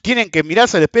 chicos, tienen que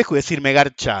mirarse al espejo y decir me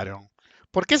garcharon.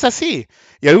 Porque es así.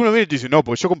 Y algunos vienen y te dicen, no,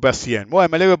 pues yo compré a 100. Bueno,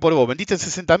 me alegro por vos. ¿Vendiste en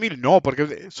 60.000? No,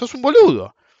 porque sos un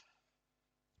boludo.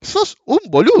 Sos un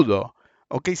boludo.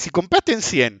 ¿Ok? Si compraste en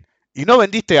 100 y no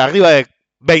vendiste arriba de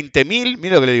 20.000,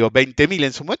 mira lo que le digo, 20.000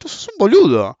 en su momento, sos un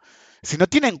boludo. Si no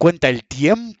tiene en cuenta el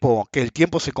tiempo, que el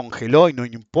tiempo se congeló y no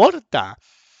importa.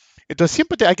 Entonces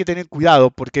siempre hay que tener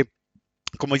cuidado porque,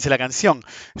 como dice la canción,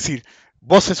 es decir,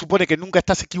 vos se supone que nunca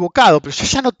estás equivocado, pero yo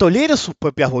ya no tolero sus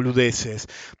propias boludeces.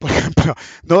 Por ejemplo,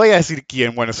 no voy a decir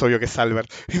quién, bueno, es obvio que es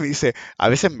Albert, y me dice, a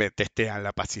veces me testean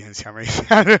la paciencia, me dice,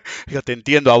 yo te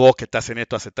entiendo a vos que estás en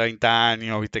esto hace 30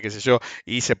 años, viste, qué sé yo,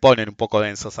 y se ponen un poco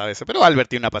densos a veces, pero Albert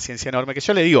tiene una paciencia enorme que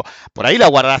yo le digo, por ahí la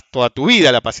guardás toda tu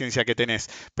vida la paciencia que tenés,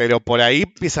 pero por ahí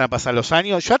empiezan a pasar los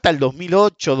años, yo hasta el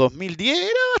 2008, 2010 era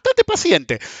bastante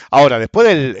paciente. Ahora, después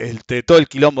de todo el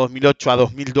quilombo 2008 a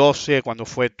 2012, cuando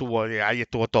ahí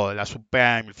estuvo todo, la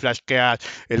Supreme, el Flash Cash,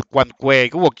 el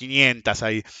Quake, hubo 500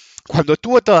 ahí. Cuando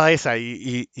estuvo toda esa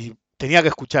y tenía que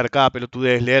escuchar cada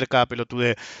pelotudez, leer cada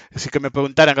pelotudez, así que me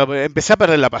preguntaran, empecé a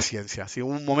perder la paciencia. ¿Sí?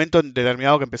 Hubo un momento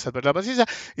determinado que empecé a perder la paciencia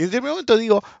y en determinado momento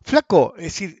digo, flaco, es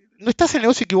decir, no estás en el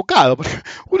negocio equivocado, porque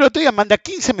uno otro día manda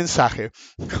 15 mensajes.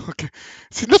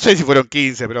 No sé si fueron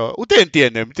 15, pero ustedes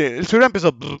entienden. El celular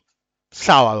empezó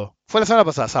sábado. Fue la semana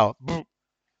pasada, sábado.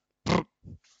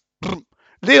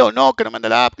 Leo, no, que no manda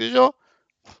la app, que yo.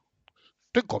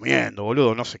 Estoy comiendo,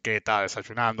 boludo, no sé qué, estaba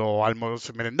desayunando, o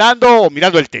merendando, o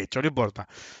mirando el techo, no importa.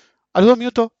 A los 2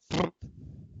 minutos,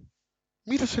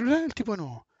 miro el celular, el tipo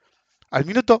no. Al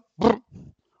minuto,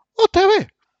 otra vez.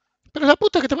 Pero la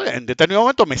puta que te parió. En determinado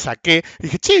momento me saqué y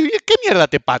dije, che, ¿qué mierda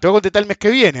te pasa? Te voy a contestar el mes que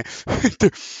viene.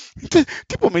 Entonces, el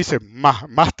tipo me dice,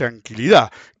 más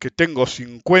tranquilidad, que tengo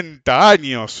 50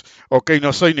 años, ok,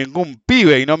 no soy ningún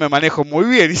pibe y no me manejo muy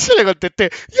bien. Y yo le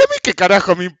contesté, ¿y a mí qué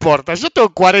carajo me importa? Yo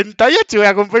tengo 48 y voy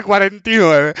a cumplir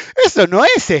 49. Eso no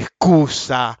es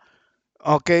excusa,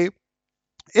 ok.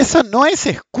 Eso no es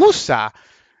excusa.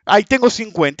 Ay, tengo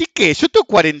 50. ¿Y qué? Yo tengo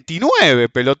 49,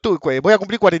 pelotudo. Voy a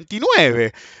cumplir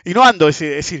 49. Y no ando, es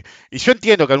decir, y yo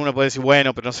entiendo que alguno puede decir,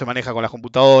 bueno, pero no se maneja con la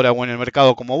computadora o en el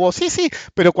mercado como vos. Sí, sí,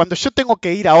 pero cuando yo tengo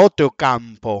que ir a otro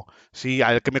campo, ¿sí?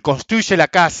 Al que me construye la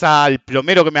casa, al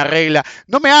plomero que me arregla,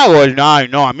 no me hago el, no,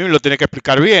 no, a mí me lo tenés que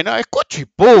explicar bien, ¿no? Escucho y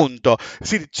punto.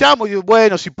 Es decir, llamo y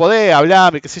bueno, si podés,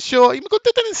 hablame, qué sé yo, y me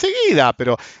contestan enseguida,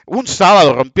 pero un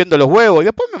sábado rompiendo los huevos y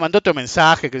después me mandó otro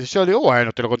mensaje, qué sé yo, le digo,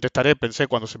 bueno, te lo contestaré, pensé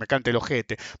cuando se me cante el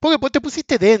ojete. Porque pues, te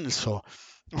pusiste denso.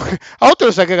 A otro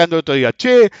lo saqué ganando el otro día,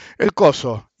 che, el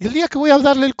coso. Y el día que voy a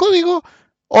darle el código,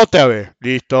 Otra vez,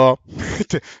 listo.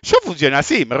 Yo funciono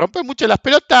así, me rompes mucho las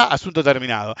pelotas, asunto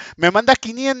terminado. Me mandás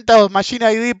 500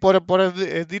 Machine ID por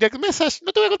direct message,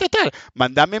 no te voy a contestar.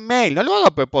 Mandame mail, no lo hago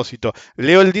a propósito.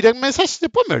 Leo el direct message,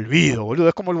 después me olvido, boludo,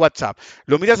 es como el WhatsApp.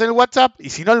 Lo miras en el WhatsApp y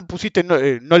si no lo pusiste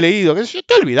no leído, qué sé yo,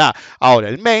 te olvidás. Ahora,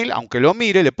 el mail, aunque lo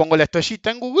mire, le pongo la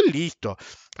estrellita en Google, listo.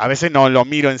 A veces no lo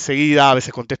miro enseguida, a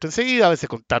veces contesto enseguida, a veces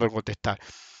tardo en contestar.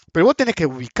 Pero vos tenés que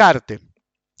ubicarte.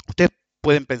 Ustedes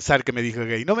pueden pensar que me dije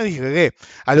gay. No me dije gay.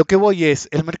 A lo que voy es,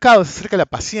 el mercado se acerca a la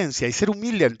paciencia y ser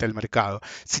humilde ante el mercado.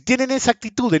 Si tienen esa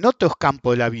actitud en otros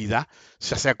campos de la vida,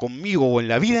 ya sea conmigo o en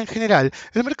la vida en general,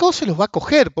 el mercado se los va a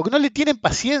coger porque no le tienen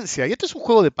paciencia. Y esto es un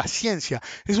juego de paciencia,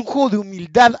 es un juego de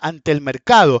humildad ante el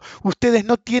mercado. Ustedes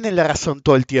no tienen la razón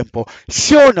todo el tiempo.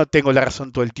 Yo no tengo la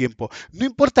razón todo el tiempo. No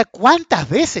importa cuántas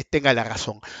veces tenga la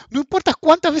razón. No importa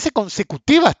cuántas veces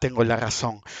consecutivas tengo la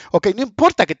razón. Ok, no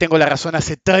importa que tengo la razón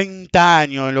hace 30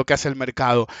 años en lo que hace el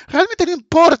mercado. Realmente no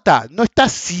importa. No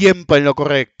estás siempre en lo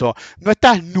correcto. No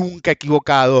estás nunca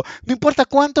equivocado. No importa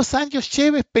cuántos años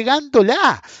lleves pegándola.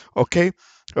 Ok.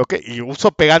 Ok, y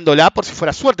uso pegándola por si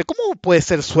fuera suerte. ¿Cómo puede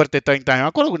ser suerte 30 años? Me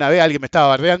acuerdo que una vez alguien me estaba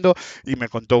bardeando y me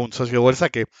contó un socio de bolsa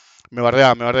que me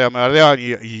bardeaba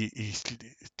y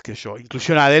que yo,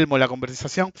 incluyó a Adelmo en la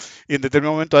conversación y en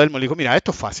determinado momento Adelmo le dijo, mira,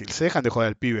 esto es fácil, se dejan de joder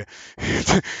al pibe.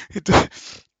 Entonces,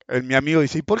 mi amigo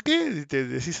dice, ¿y por qué te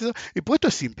decís eso? Y pues esto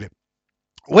es simple.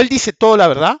 O él dice toda la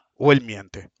verdad o él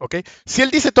miente. ¿Ok? Si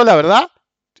él dice toda la verdad,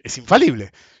 es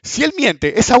infalible. Si él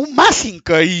miente, es aún más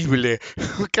increíble.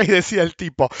 ¿Ok? Decía el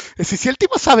tipo. Es decir, si el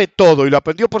tipo sabe todo y lo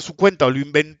aprendió por su cuenta o lo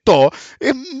inventó,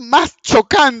 es más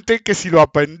chocante que si lo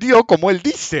aprendió como él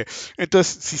dice.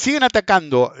 Entonces, si siguen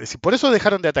atacando, si por eso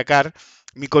dejaron de atacar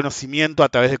mi conocimiento a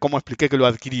través de cómo expliqué que lo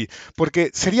adquirí, porque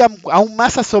sería aún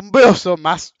más asombroso,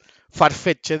 más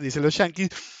farfetched, dicen los yankees,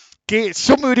 que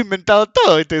yo me hubiera inventado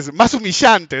todo, entonces, más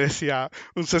humillante, decía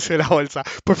un socio de la bolsa.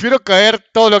 Prefiero caer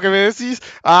todo lo que me decís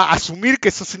a asumir que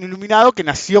sos un iluminado que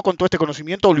nació con todo este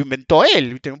conocimiento o lo inventó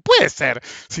él, ¿viste? No puede ser,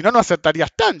 si no, no acertarías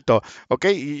tanto, ¿ok?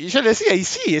 Y yo le decía, y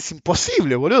sí, es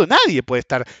imposible, boludo, nadie puede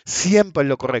estar siempre en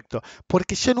lo correcto,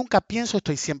 porque yo nunca pienso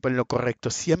estoy siempre en lo correcto,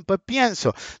 siempre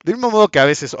pienso. Del mismo modo que a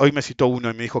veces, hoy me citó uno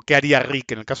y me dijo, ¿qué haría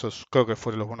Rick en el caso, creo que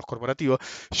fueron los bonos corporativos?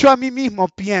 Yo a mí mismo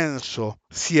pienso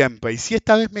siempre, y si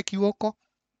esta vez me equivoco,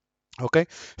 ¿ok?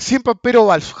 Siempre pero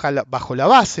bajo la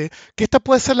base que esta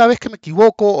puede ser la vez que me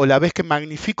equivoco, o la vez que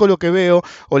magnifico lo que veo,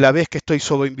 o la vez que estoy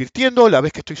sobreinvirtiendo, o la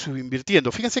vez que estoy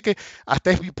subinvirtiendo. Fíjense que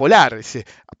hasta es bipolar, ese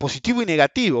positivo y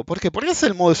negativo. ¿Por qué? Porque es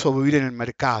el modo de sobrevivir en el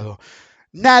mercado.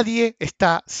 Nadie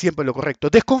está siempre en lo correcto.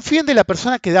 Desconfíen de la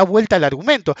persona que da vuelta al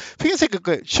argumento. Fíjense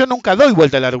que yo nunca doy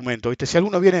vuelta al argumento. ¿Viste? Si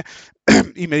alguno viene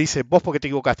y me dice, vos porque te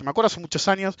equivocaste. Me acuerdo hace muchos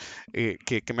años,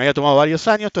 que me había tomado varios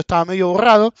años, esto estaba medio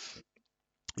borrado,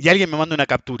 y alguien me manda una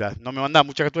captura. No me mandaba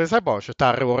muchas capturas de esa época, yo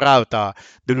estaba reborrado, estaba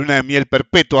de luna de miel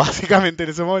perpetua, básicamente, en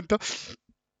ese momento.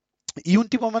 Y un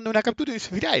tipo me manda una captura y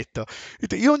dice, mirá esto.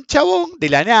 ¿Viste? Y un chabón, de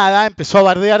la nada, empezó a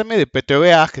bardearme de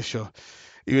PTVAs, que yo.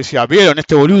 Y decía, ¿vieron?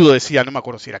 Este boludo decía, no me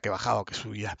acuerdo si era que bajaba o que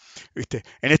subía, ¿viste?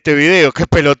 En este video, qué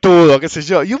pelotudo, qué sé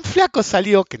yo. Y un flaco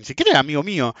salió, que ni siquiera era amigo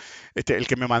mío, el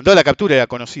que me mandó la captura era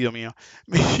conocido mío.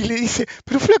 Y le dice,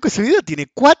 pero flaco, ese video tiene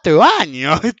 4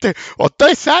 años, ¿viste? O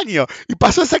 3 años. Y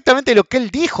pasó exactamente lo que él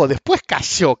dijo, después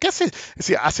cayó. ¿Qué hace? Es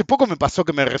decir, hace poco me pasó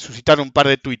que me resucitaron un par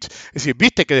de tweets. Es decir,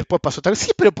 ¿viste que después pasó tal?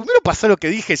 Sí, pero primero pasó lo que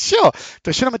dije yo.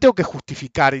 Entonces yo no me tengo que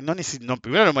justificar, y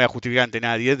primero no me voy a justificar ante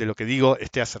nadie de lo que digo,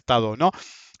 esté acertado o no.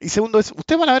 Y segundo es,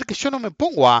 ustedes van a ver que yo no me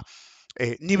pongo a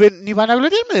ni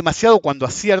vanagloriarme demasiado cuando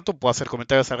acierto, puedo hacer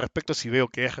comentarios al respecto si veo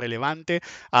que es relevante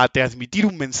a transmitir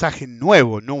un mensaje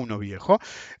nuevo, no uno viejo.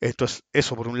 Entonces,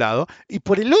 eso por un lado. Y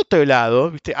por el otro lado,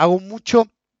 ¿viste? Hago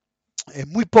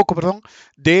muy poco, perdón,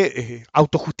 de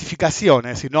autojustificación,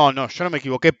 es decir, no, yo no me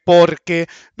equivoqué porque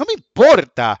no me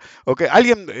importa. ¿Okay?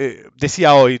 Alguien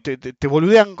decía hoy, te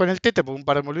boludean con el Tether, por un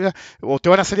par de boludeas, o te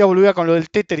van a salir a boludear con lo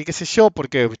del Tether y qué sé yo,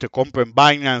 porque ¿viste? Compro en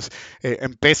Binance,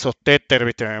 en pesos Tether,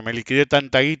 ¿viste? Me liquidé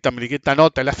tanta guita, me liquidé tanta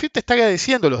nota. La FIP te está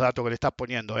agradeciendo los datos que le estás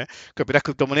poniendo, que operás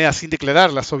criptomonedas sin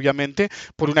declararlas, obviamente,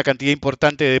 por una cantidad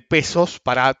importante de pesos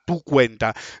para tu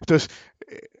cuenta. Entonces,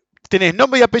 tenés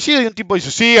nombre y apellido y un tipo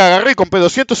dice, sí, agarré y compré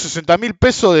 260.000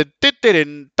 pesos de Tether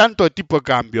en tanto de tipo de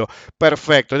cambio.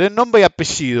 Perfecto, tenés nombre y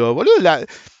apellido. Boludo,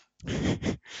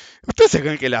 ¿ustedes se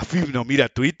creen que la FIB no mira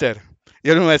Twitter? Y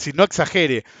alguno va a decir, no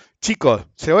exagere. Chicos,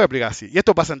 se lo voy a explicar así. Y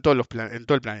esto pasa en, en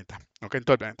todo el planeta. ¿Okay? En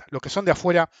todo el planeta. Los que son de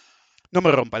afuera, no me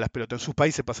rompan las pelotas. En sus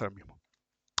países pasa lo mismo.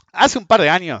 Hace un par de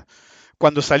años,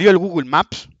 cuando salió el Google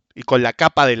Maps y con la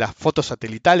capa de las fotos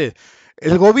satelitales,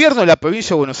 el gobierno de la provincia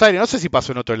de Buenos Aires, no sé si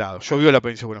pasó en otro lado, yo vivo en la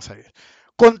provincia de Buenos Aires,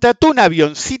 contrató un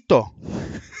avioncito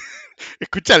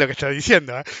Escuchá lo que está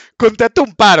diciendo. Contrató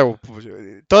un paro.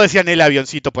 Todos decían el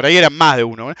avioncito, por ahí eran más de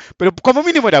uno. Pero como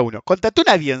mínimo era uno. Contrató un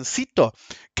avioncito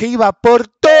que iba por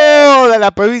toda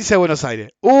la provincia de Buenos Aires.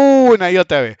 Una y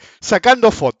otra vez.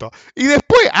 Sacando fotos. Y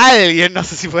después alguien, no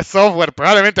sé si fue software,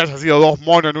 probablemente haya sido dos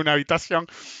monos en una habitación,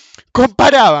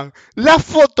 comparaban las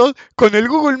fotos con el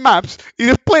Google Maps y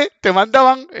después te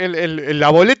mandaban la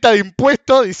boleta de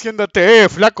impuestos diciéndote,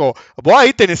 flaco, vos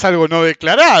ahí tenés algo no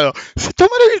declarado. Se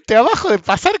tomaron el trabajo de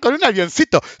pasar con un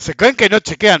avioncito. ¿Se creen que no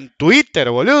chequean Twitter,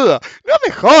 boludo? No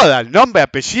me jodan, nombre,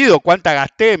 apellido, cuánta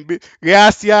gasté,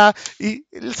 gracias. ¿Y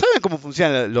saben cómo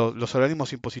funcionan los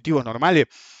organismos impositivos normales?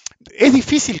 Es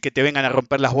difícil que te vengan a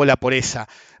romper las bolas por esa.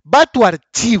 Va a tu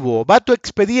archivo, va a tu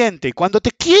expediente, y cuando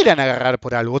te quieran agarrar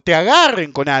por algo, te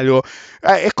agarren con algo.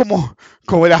 Es como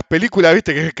las películas,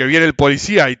 ¿viste? Que viene el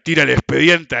policía y tira el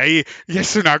expediente ahí, y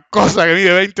es una cosa que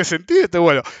mide 20 centímetros.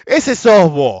 Bueno, ese sos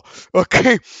vos, ¿ok?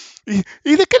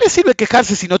 ¿Y de qué le sirve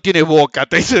quejarse si no tiene boca?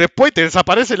 Te dice después, te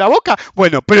desaparece la boca.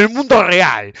 Bueno, pero en el mundo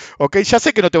real, ¿ok? Ya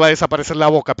sé que no te va a desaparecer la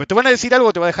boca, pero te van a decir algo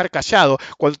que te va a dejar callado.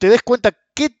 Cuando te des cuenta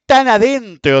qué tan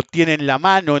adentro tienen la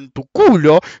mano en tu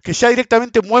culo, que ya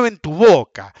directamente mueven tu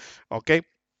boca, ¿ok?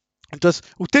 Entonces,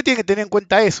 usted tiene que tener en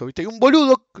cuenta eso, ¿viste? Y un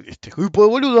boludo, este grupo de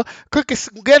boludos, creo que es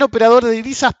un gran operador de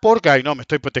divisas porque, ay no, me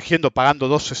estoy protegiendo pagando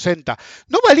 2.60.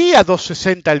 No valía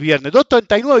 2.60 el viernes,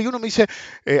 2.39 y uno me dice,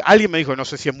 alguien me dijo, no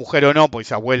sé si es mujer o no, porque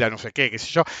dice abuela, no sé qué sé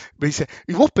yo, me dice,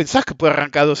 ¿y vos pensás que puede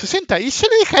arrancar a 2.60? Y yo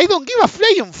le dije, I don't give a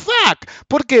flying fuck.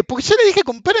 ¿Por qué? Porque yo le dije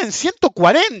comprar en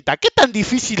 140. ¿Qué tan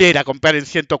difícil era comprar en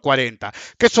 140?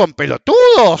 ¿Qué son, pelotudos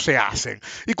o se hacen?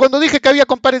 Y cuando dije que había que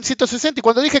comprar en 160 y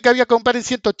cuando dije que había que comprar en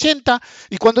 180,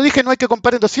 y cuando dije no hay que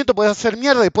comprar en 200 puedes hacer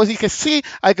mierda, después dije sí,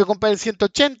 hay que comprar en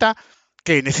 180,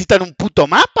 ¿que necesitan un puto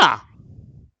mapa?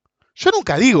 Yo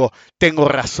nunca digo tengo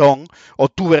razón o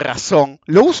tuve razón,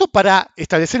 lo uso para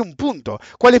establecer un punto.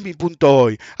 ¿Cuál es mi punto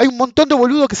hoy? Hay un montón de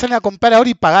boludos que salen a comprar ahora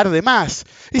y pagar de más.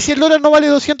 Y si el dólar no vale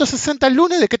 260 el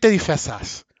lunes, ¿de qué te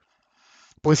disfrazás?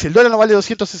 Porque si el dólar no vale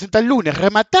 260 el lunes,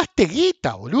 remataste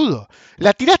guita, boludo.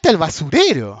 La tiraste al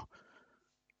basurero.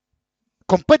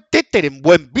 Compré Tether en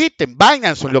Buenbit, en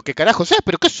Binance o en lo que carajo sea,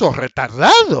 pero ¿qué sos,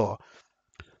 retardado?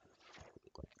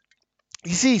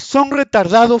 Y sí, son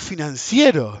retardados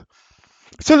financieros.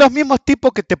 Son los mismos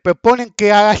tipos que te proponen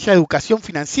que hagas ya educación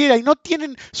financiera y no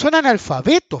tienen, son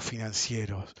analfabetos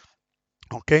financieros.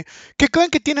 ¿Ok? Que creen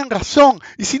que tienen razón.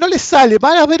 Y si no les sale,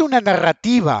 van a ver una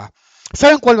narrativa.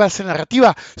 ¿Saben cuál va a ser la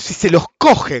narrativa? Si se los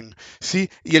cogen, ¿sí?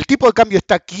 Y el tipo de cambio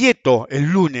está quieto el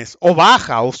lunes, o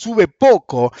baja, o sube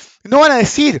poco, no van a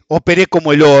decir, operé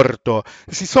como el orto.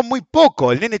 Si son muy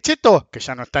poco, el nene Cheto, que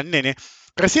ya no está en nene,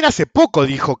 recién hace poco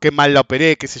dijo que mal la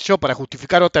operé, qué sé yo, para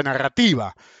justificar otra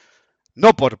narrativa.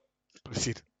 No por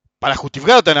decir, para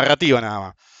justificar otra narrativa nada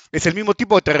más. Es el mismo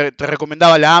tipo que te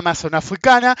recomendaba la Amazon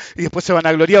africana y después se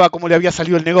vanagloriaba cómo le había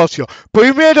salido el negocio.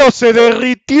 Primero se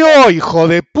derritió, hijo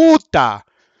de puta.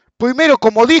 Primero,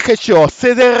 como dije yo,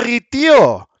 se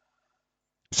derritió.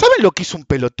 ¿Saben lo que hizo un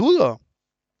pelotudo?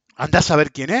 Andás a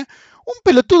ver quién es. Un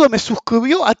pelotudo me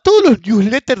suscribió a todos los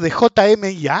newsletters de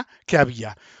JMIA que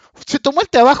había. Se tomó el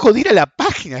trabajo de ir a la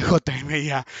página de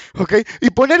JMIA, ¿ok? Y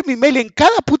poner mi mail en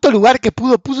cada puto lugar que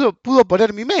pudo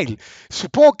poner mi mail.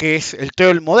 Supongo que es el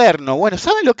troll moderno. Bueno,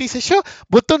 ¿saben lo que hice yo?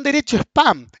 Botón derecho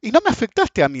spam. Y no me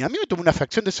afectaste a mí. A mí me tomó una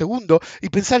fracción de segundo y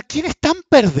pensar, ¿quién es tan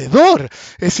perdedor?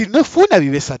 Es decir, no fue una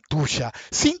viveza tuya,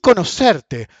 sin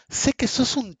conocerte. Sé que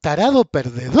sos un tarado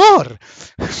perdedor.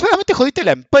 Solamente jodiste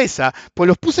la empresa, pues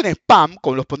los puse en spam,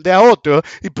 como los pondré a otros,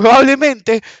 y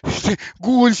probablemente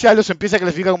Google ya los empieza a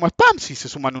clasificar como spam si se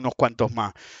suman unos cuantos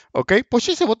más. ¿Ok? Pues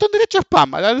yo hice botón derecho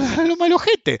spam, a lo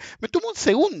malojete. Me tomó un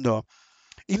segundo.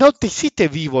 Y no te hiciste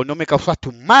vivo, no me causaste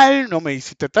un mal, no me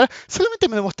hiciste tal. Solamente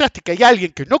me demostraste que hay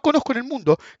alguien que no conozco en el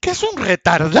mundo que es un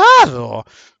retardado.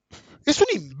 Es un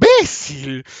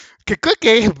imbécil que cree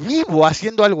que es vivo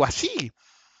haciendo algo así.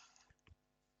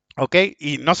 ¿Ok?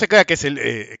 Y no se crea que es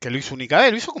que lo hizo única vez,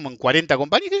 lo hizo como en 40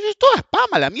 compañías, que es toda spam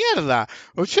a la mierda.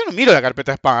 Yo no miro la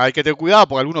carpeta de spam, hay que tener cuidado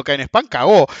porque alguno cae en spam,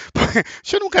 cagó.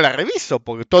 Yo nunca la reviso,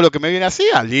 porque todo lo que me viene así,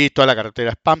 listo, a la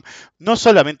cartera spam. No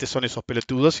solamente son esos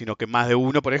pelotudos, sino que más de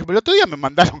uno. Por ejemplo, el otro día me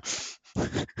mandaron.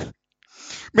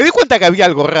 Me di cuenta que había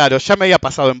algo raro, ya me había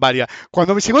pasado en varias.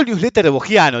 Cuando me llegó el newsletter de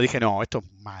Bogiano, dije, no, esto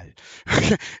es mal.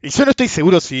 Y yo no estoy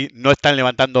seguro si no están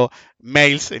levantando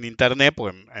mails en internet,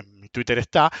 porque en mi Twitter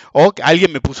está, o que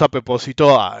alguien me puso a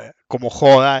propósito como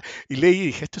joda, y leí y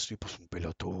dije, este tipo es un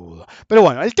pelotudo. Pero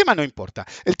bueno, el tema no importa.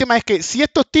 El tema es que si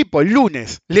estos tipos el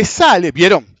lunes les sale,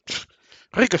 ¿vieron?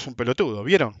 Rick es un pelotudo,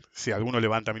 ¿vieron? Si alguno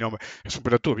levanta mi nombre, es un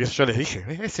pelotudo. Y eso yo les dije,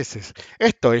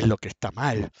 esto es lo que está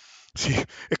mal. Sí,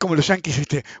 es como los yanquis,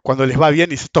 ¿viste? Cuando les va bien,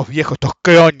 dicen estos viejos, estos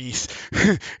cronis,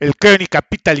 el crony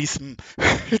capitalism,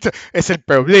 es el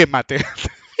problema,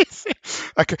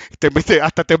 ¿viste?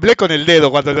 Hasta temblé con el dedo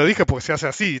cuando lo dije porque se hace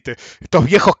así, ¿viste? Estos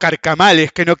viejos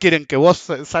carcamales que no quieren que vos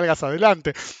salgas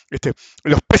adelante, ¿viste?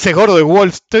 Los peces gordos de Wall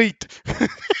Street,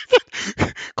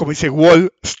 como dice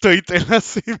Wall Street en la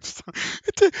Simpsons.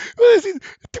 Vos decís,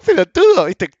 este pelotudo,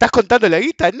 ¿viste? ¿Estás contando la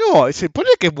guita? No, dice,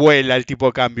 ponle que vuela el tipo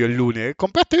de cambio el lunes.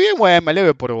 ¿Compraste bien? Bueno, me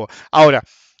leve por vos. Ahora,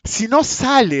 si no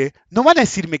sale, no van a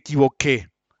decir me equivoqué,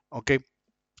 ¿ok?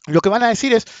 Lo que van a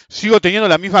decir es, sigo teniendo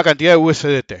la misma cantidad de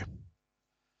USDT.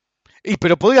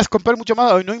 Pero podías comprar mucho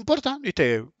más, hoy no importa,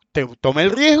 ¿viste? Tomé el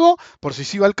riesgo, por si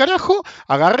se iba al carajo,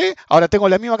 agarré, ahora tengo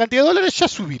la misma cantidad de dólares, ya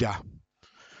subirá.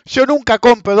 Yo nunca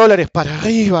compro dólares para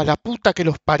arriba, la puta que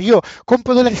los parió.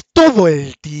 Compro dólares todo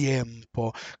el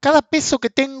tiempo. Cada peso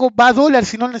que tengo va a dólares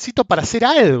si no lo necesito para hacer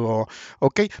algo.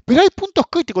 ¿Ok? Pero hay puntos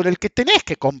críticos en el que tenés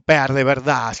que comprar de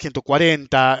verdad.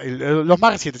 140, los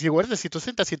más recientes, 140,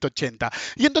 160, 180.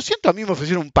 Y en 200 a mí me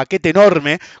ofrecieron un paquete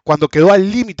enorme cuando quedó al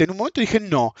límite en un momento y dije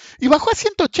no. Y bajó a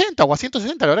 180 o a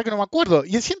 160, la verdad que no me acuerdo.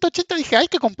 Y en 180 dije hay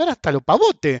que comprar hasta lo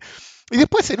pavote. Y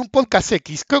después en un podcast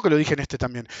X, creo que lo dije en este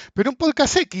también, pero en un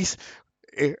podcast X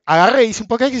agarré, hice un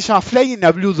podcast que se llama Flying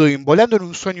a Blue Dream, volando en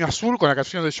un sueño azul con la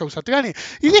canción de Joe Satriani,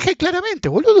 y dije claramente,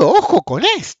 boludo, ojo con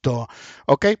esto,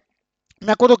 ¿ok?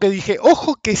 Me acuerdo que dije,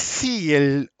 ojo que si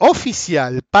el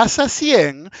oficial pasa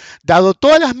 100, dado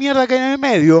todas las mierdas que hay en el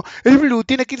medio, el Blue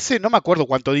tiene que irse, no me acuerdo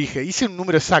cuánto dije, hice un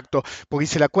número exacto porque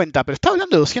hice la cuenta, pero estaba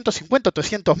hablando de 250 o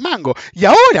 300 mangos. Y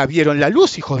ahora vieron la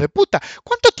luz, hijos de puta.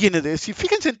 ¿Cuánto tiene de decir?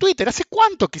 Fíjense en Twitter, ¿hace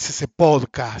cuánto que hice ese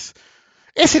podcast?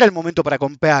 Ese era el momento para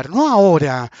comprar, no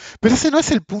ahora. Pero ese no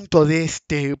es el punto de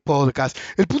este podcast.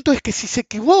 El punto es que si se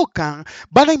equivocan,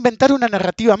 van a inventar una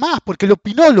narrativa más, porque el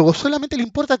opinólogo solamente le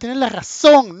importa tener la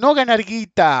razón, no ganar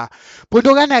guita. Pues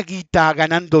no gana guita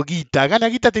ganando guita, gana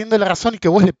guita teniendo la razón y que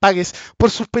vos le pagues por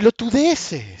sus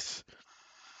pelotudeces.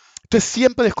 Entonces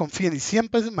siempre desconfíen y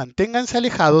siempre manténganse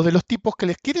alejados de los tipos que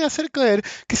les quieren hacer creer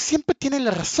que siempre tienen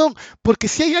la razón, porque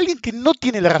si hay alguien que no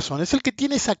tiene la razón, es el que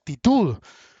tiene esa actitud.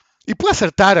 Y puede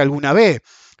acertar alguna vez.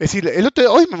 Es decir,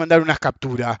 hoy me mandaron unas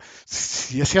capturas.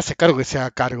 Si se hace cargo, que se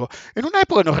haga cargo. En una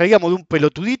época nos reíamos de un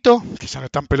pelotudito, que ya no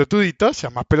es tan pelotudito, se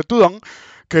llama pelotudón,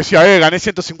 que decía, gané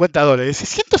 $150.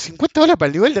 Dice, $150 para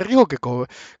el nivel de riesgo que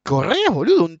corrías,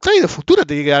 boludo. Un trade de futuro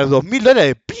te tiene que dar $2.000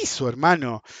 de piso,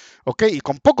 hermano. ¿Ok? Y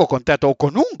con poco contrato, o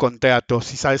con un contrato,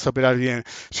 si sabes operar bien.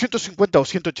 150 o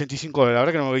 $185. La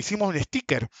verdad que nos hicimos un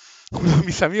sticker. Uno de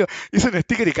mis amigos hizo un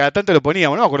sticker y cada tanto lo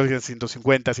poníamos, no me acuerdo si eran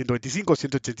 150, 125 o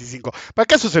 185. Para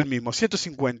acá es el mismo,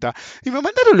 150. Y me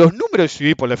mandaron los números,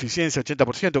 sí, por la eficiencia,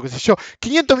 80%, qué sé yo,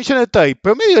 500 millones de trade.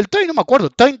 Pero medio del trade, no me acuerdo,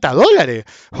 $30.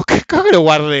 Ok, creo que lo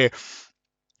guardé.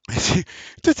 Sí.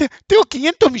 Entonces, tengo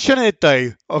 500 millones de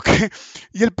trade, ¿ok?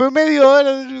 Y el promedio,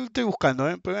 ahora lo estoy buscando,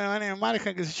 ¿eh? Promedio de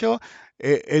margen, qué sé yo.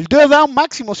 El drawdown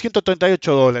máximo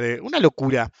 $138. Una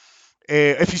locura.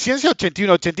 Eficiencia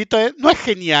 81, 83. No es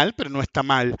genial, pero no está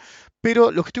mal. Pero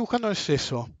lo que estoy buscando es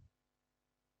eso.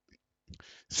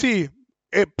 Sí.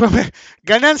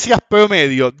 Ganancias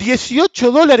promedio,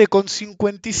 $18 con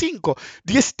 55.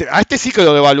 A este sí que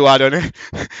lo devaluaron, ¿eh?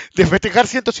 De festejar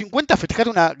 150, festejar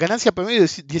una ganancia promedio de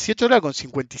 $18 con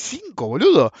 55,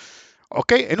 boludo.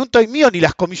 ¿Ok? En un time mío ni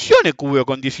las comisiones cubro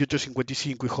con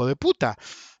 18.55, hijo de puta.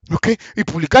 ¿Ok? Y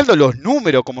publicando los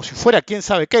números como si fuera quién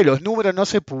sabe qué. Los números no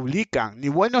se publican, ni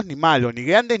buenos ni malos, ni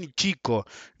grandes ni chicos.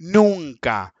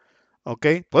 Nunca. ¿Ok?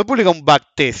 Podés publicar un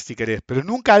backtest si querés, pero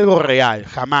nunca algo real,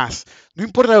 jamás. No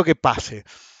importa lo que pase.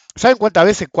 ¿Saben cuántas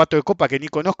veces cuatro de copa que ni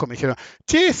conozco me dijeron,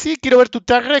 che, sí, quiero ver tu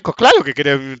track record? Claro que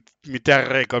querés mi track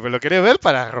record, pero lo querés ver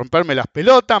para romperme las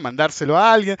pelotas, mandárselo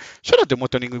a alguien. Yo no te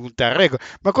muestro ningún track record.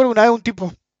 Me acuerdo una vez un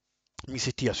tipo me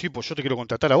insistía, sí, pues yo te quiero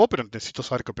contratar a vos, pero necesito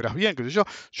saber que operas bien, que sé yo.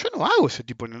 Yo no hago ese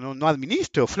tipo, no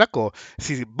administro, flaco.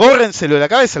 Si bórrenselo de la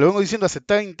cabeza, lo vengo diciendo hace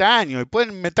 30 años. Y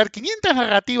pueden meter 500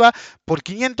 narrativas por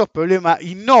 500 problemas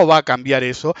y no va a cambiar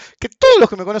eso. Que todos los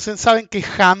que me conocen saben que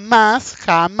jamás,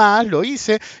 jamás lo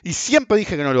hice y siempre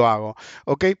dije que no lo hago.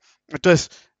 ¿Ok?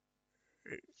 Entonces,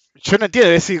 yo no entiendo,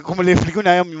 es decir, como le expliqué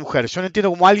una vez a mi mujer, yo no entiendo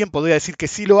cómo alguien podría decir que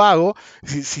sí lo hago,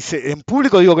 en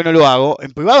público digo que no lo hago,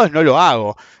 en privado no lo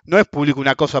hago, no es público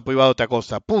una cosa, privado otra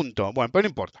cosa, punto. Bueno, pero no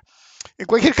importa. En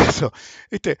cualquier caso,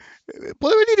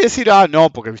 puede venir y decir, no,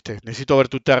 porque viste, necesito ver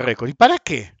tu track record. ¿Y para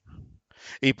qué?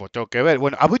 Y pues tengo que ver.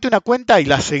 Bueno, abrite una cuenta y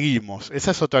la seguimos. Ese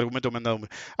es otro argumento que me han dado.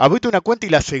 Abrite una cuenta y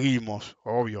la seguimos.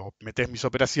 Obvio, metes mis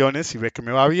operaciones y ves que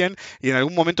me va bien. Y en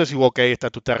algún momento decís, ok,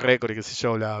 está tu track record y qué sé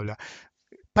yo, bla, bla.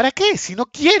 ¿Para qué? Si no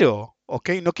quiero. ¿ok?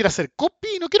 No quiero hacer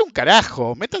copy, no quiero un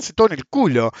carajo, métanse todo en el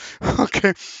culo,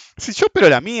 ¿ok? Si yo espero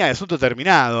la mía, asunto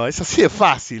terminado, es así de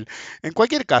fácil. En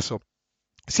cualquier caso,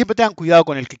 siempre tengan cuidado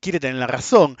con el que quiere tener la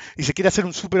razón y se quiere hacer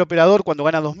un superoperador cuando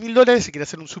gana $2.000, se quiere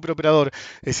hacer un superoperador,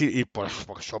 es decir,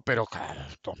 porque yo opero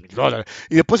 $2.000,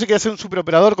 y después se quiere hacer un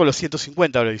superoperador con los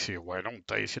 $150, y dice, bueno, un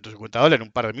trade de $150 en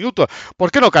un par de minutos,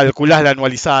 ¿por qué no calculás la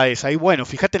anualizada esa? Y bueno,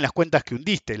 fíjate en las cuentas que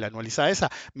hundiste, la anualizada esa,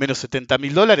 menos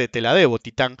 $70.000, te la debo,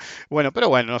 titán. Bueno, pero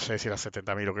bueno, no sé si era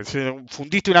 70.000, o que si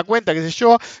fundiste una cuenta, qué sé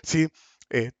yo, si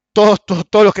todos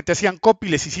los que te hacían copy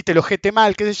les hiciste el ojete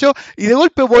mal, qué sé yo, y de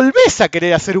golpe volvés a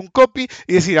querer hacer un copy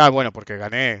y decir, ah, bueno, porque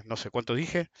gané, no sé cuánto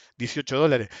dije,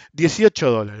 $18.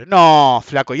 $18. No,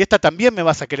 flaco, y esta también me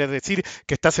vas a querer decir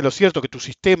que estás en lo cierto, que tu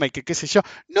sistema y que qué sé yo.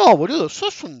 No, boludo,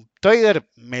 sos un trader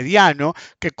mediano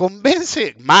que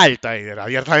convence, mal trader,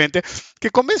 abiertamente,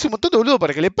 que convence un montón de boludo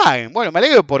para que le paguen. Bueno, me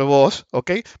alegro por vos,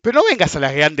 ¿ok? Pero no vengas a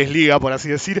las grandes ligas, por así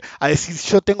decir, a decir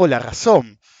yo tengo la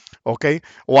razón. ¿Ok?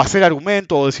 O hacer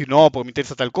argumentos, o decir, no, porque me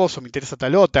interesa tal cosa, me interesa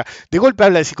tal otra. De golpe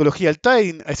habla de psicología del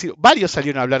trading, es decir, varios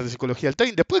salieron a hablar de psicología del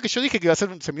trading, después de que yo dije que iba a hacer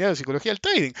un seminario de psicología del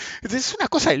trading. Entonces es una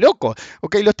cosa de loco,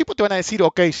 ¿ok? Los tipos te van a decir,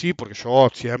 ok, sí, porque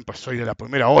yo siempre soy de la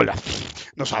primera ola.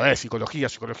 No sabes, psicología,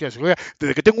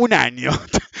 desde que tengo un año.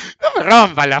 No me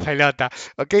rompan la pelota,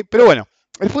 ¿ok? Pero bueno,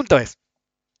 el punto es,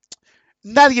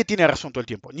 nadie tiene razón todo el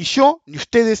tiempo, ni yo, ni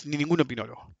ustedes, ni ningún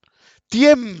opinólogo.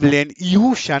 Tiemblen y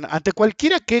huyan ante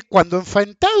cualquiera que cuando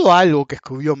enfrentado a algo que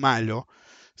escribió malo,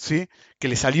 ¿sí? Que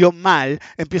le salió mal,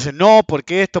 empiecen, no,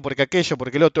 porque esto, porque aquello,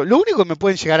 porque el otro. Lo único que me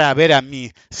pueden llegar a ver a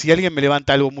mí, si alguien me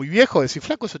levanta algo muy viejo, decir,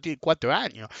 flaco, eso tiene 4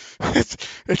 años,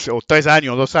 o 3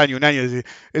 años, 2 años, un año.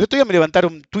 El otro día me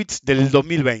levantaron tweets del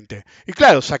 2020. Y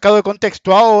claro, sacado de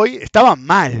contexto a hoy, estaba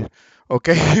mal, ¿ok?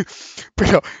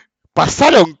 Pero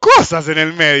pasaron cosas en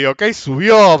el medio, ¿ok?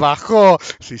 Subió, bajó,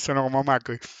 sí, sonó como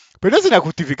Macri. Pero no es una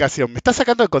justificación, me está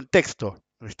sacando de contexto,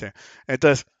 ¿viste?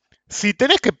 Entonces, si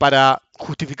tenés que para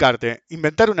justificarte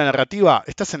inventar una narrativa,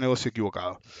 estás en el negocio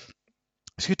equivocado.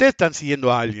 Si ustedes están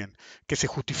siguiendo a alguien que se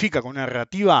justifica con una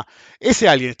narrativa, ese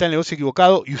alguien está en el negocio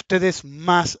equivocado y ustedes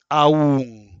más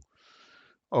aún,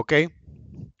 ¿ok?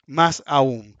 Más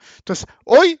aún. Entonces,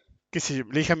 hoy, qué sé yo,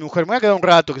 le dije a mi mujer, me voy a quedar un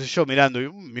rato, qué sé yo, mirando,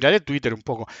 y miraré Twitter un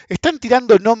poco. Están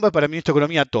tirando nombres para el ministro de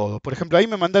Economía a todos. Por ejemplo, ahí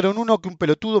me mandaron uno que un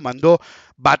pelotudo mandó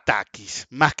Batakis,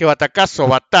 más que Batacazo,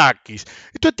 Batakis.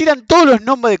 Entonces tiran todos los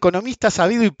nombres de economistas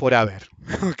habido y por haber.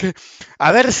 ¿Okay?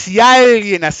 A ver si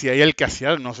alguien hacía, y el que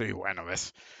hacía, no sé, bueno,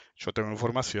 ves. Yo tengo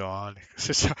información,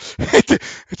 qué sé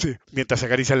yo. Mientras se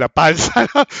acarician la panza,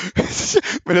 ¿no?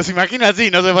 Me los imagino así,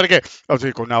 no sé por qué. Oh,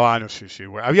 sí, con un habano, sí, sí.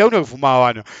 Bueno. Había uno que fumaba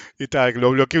habano. Y lo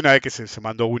bloqueé una vez que se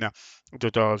mandó una.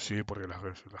 Entonces, sí, porque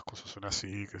las cosas son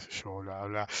así, qué sé yo, bla,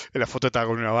 bla. En la foto estaba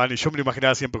con un habano y yo me lo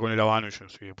imaginaba siempre con el habano. Y yo,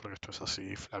 sí, porque esto es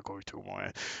así, flaco, viste cómo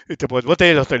es. Pues, vos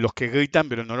tenés los que gritan,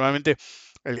 pero normalmente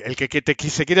el que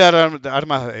se quiere dar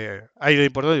armas, aire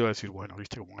importante, iba a decir, bueno,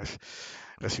 viste cómo es.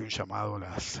 Recibí un llamado a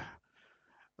las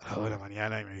 2 de la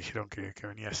mañana y me dijeron que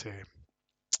venía ese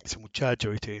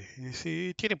muchacho, ¿viste? Y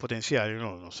sí, tiene potencial,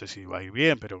 no sé si va a ir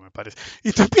bien, pero me parece.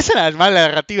 Y te empiezan a armar la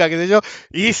narrativa, qué sé yo,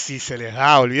 y si se les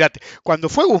da, olvídate. Cuando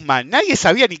fue Guzmán, nadie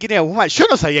sabía ni quién era Guzmán. Yo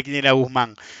no sabía quién era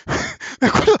Guzmán. Me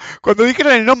acuerdo, cuando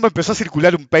dijeron el nombre empezó a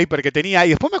circular un paper que tenía y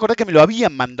después me acordé que me lo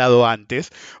habían mandado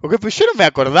antes, ¿ok? Pues yo no me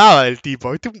acordaba del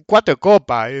tipo, ¿viste? Un cuatro de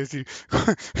copa, es decir,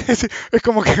 es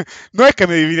como que, no es que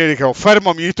me adiviné y dije, oh,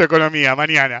 Fermo, ministro de Economía,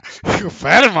 mañana. Digo,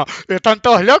 Fermo, están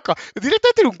todos locos.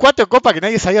 Directamente era un cuatro de copa que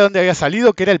nadie sabía dónde había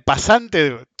salido, que era el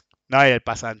pasante, no era el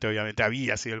pasante, obviamente,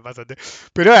 había sido el pasante,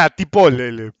 pero era tipo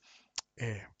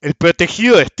el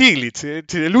protegido de Stiglitz.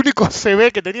 El único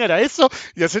CV que tenía era eso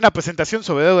y hacer una presentación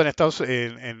sobre deuda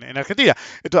en Argentina.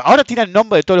 Entonces, ahora tiene el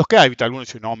nombre de todos los que hay. ¿Viste? Algunos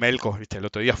dicen, no, Melco, ¿viste? El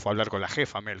otro día fue a hablar con la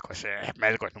jefa, Melco.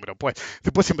 Melco es número pues.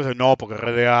 Después siempre dicen, no, porque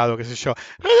Redeado, qué sé yo.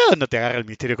 Redeado no te agarra el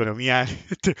Ministerio de Economía.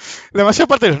 La mayor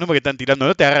parte de los nombres que están tirando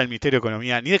no te agarra el Ministerio de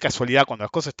Economía, ni de casualidad cuando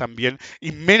las cosas están bien,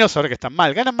 y menos ahora que están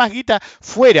mal. Ganan más guita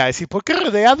fuera. Es decir, ¿por qué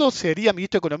Redeado sería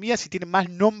Ministro de Economía si tiene más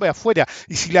nombre afuera?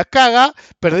 Y si la caga,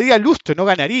 perdería lustre, no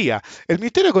ganaría. El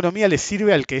Ministerio de Economía le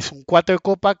sirve al que es un cuatro de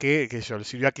copa, que yo le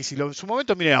sirvió aquí en su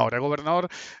momento. Miren ahora, gobernador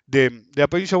de la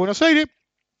provincia de Buenos Aires,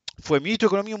 fue ministro de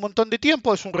Economía un montón de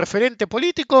tiempo, es un referente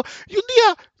político, y un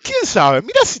día, quién sabe,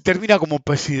 mirá si termina como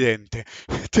presidente.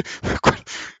 Me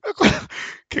acuerdo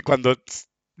que cuando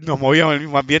nos movíamos en el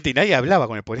mismo ambiente y nadie hablaba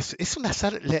con él, por eso es un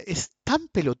azar, es tan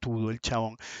pelotudo el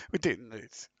chabón. ¿Viste?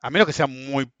 A menos que sean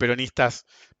muy peronistas,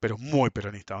 pero muy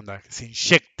peronistas, onda, que se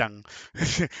inyectan,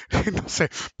 no sé,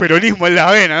 peronismo en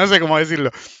la vena, no sé cómo decirlo.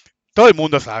 Todo el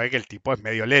mundo sabe que el tipo es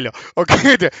medio lelo, ¿ok?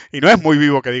 Y no es muy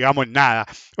vivo que digamos nada,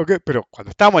 ¿ok? Pero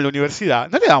cuando estábamos en la universidad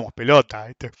no le dábamos pelota,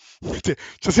 ¿viste?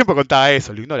 Yo siempre contaba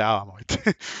eso, lo ignorábamos,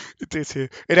 ¿viste? Sí.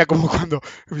 Era como cuando,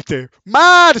 ¿viste?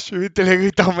 ¡Marsh! ¿Viste? Le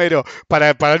grita a Homero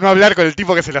para no hablar con el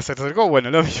tipo que se le acercó, bueno,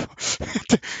 lo mismo.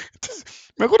 Entonces,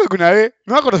 me acuerdo que una vez,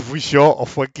 no me acuerdo si fui yo o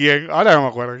fue quién, ahora no me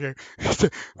acuerdo quién.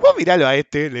 Vos miralo a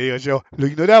este, le digo yo, lo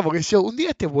ignoraba porque yo, un día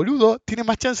este boludo tiene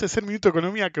más chance de ser ministro de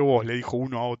Economía que vos, le dijo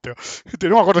uno a otro.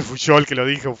 No me acuerdo si fui yo el que lo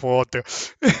dije o fue otro.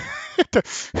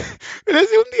 Pero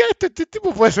decía, un día este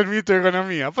tipo puede ser ministro de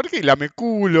Economía. ¿Por qué?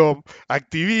 Lameculo,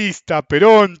 activista,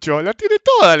 peroncho, la tiene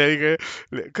toda, le dije.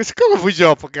 ¿Cómo fui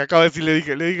yo? Porque acabo de decir,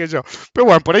 le dije yo. Pero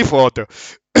bueno, por ahí fue otro.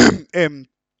 Em,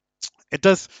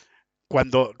 entonces,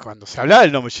 cuando se hablaba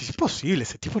del nombre, yo dije, es imposible,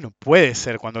 ese tipo no puede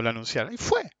ser cuando lo anunciaron. Y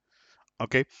fue.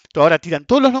 ¿Ok? Ahora tiran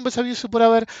todos los nombres habidos y por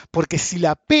haber, porque si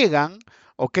la pegan,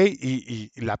 ¿ok?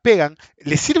 Y la pegan,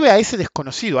 le sirve a ese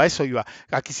desconocido, a eso iba.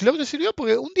 A Kicillof le sirvió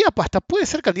porque un día hasta puede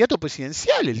ser candidato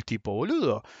presidencial el tipo,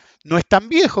 boludo. No es tan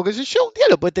viejo, qué sé yo, un día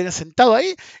lo puede tener sentado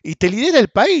ahí y te lidera el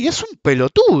país. Y es un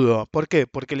pelotudo. ¿Por qué?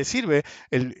 Porque le sirve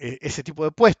ese tipo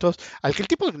de puestos al que el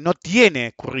tipo no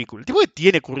tiene currículum. El tipo que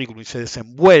tiene currículum y se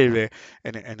desenvuelve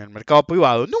en el mercado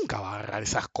privado, nunca va a agarrar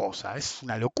esas cosas. Es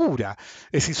una locura.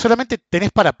 Es decir, solamente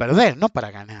tenés para perder, no para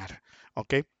ganar.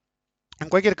 ¿Ok? En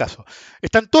cualquier caso,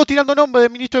 están todos tirando nombres de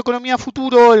ministro de Economía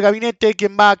futuro, el gabinete,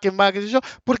 quién va, qué sé yo,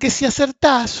 porque si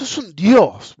acertás, sos un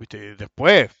dios, ¿viste?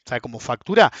 Después, ¿sabes cómo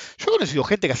factura? Yo he conocido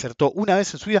gente que acertó una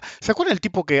vez en su vida. ¿Se acuerdan del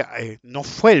tipo que no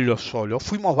fue lo solo?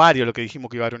 Fuimos varios lo que dijimos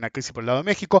que iba a haber una crisis por el lado de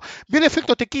México. Vio el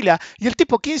efecto tequila y el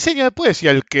tipo 15 años después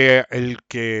decía el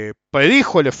que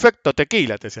predijo el efecto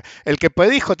tequila, te decía, el que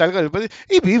predijo tal cosa,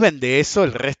 y viven de eso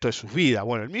el resto de sus vidas.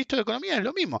 Bueno, el ministro de Economía es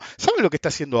lo mismo. ¿Saben lo que está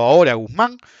haciendo ahora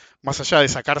Guzmán? Más allá de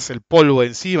sacarse el polvo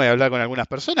encima y hablar con algunas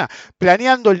personas,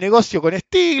 planeando el negocio con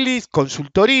Stiglitz,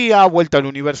 consultoría, vuelta a la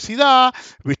universidad,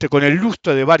 viste, con el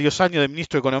lustro de varios años de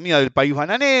ministro de Economía del país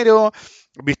bananero,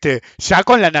 viste, ya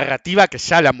con la narrativa que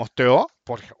ya la mostró,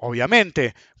 porque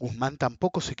obviamente Guzmán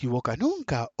tampoco se equivoca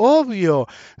nunca, obvio,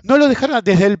 no lo dejaron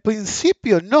desde el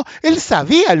principio, no, él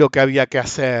sabía lo que había que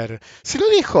hacer, se lo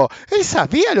dijo, él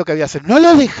sabía lo que había que hacer, no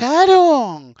lo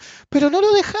dejaron, pero no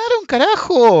lo dejaron,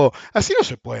 carajo. Así no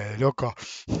se puede, loco.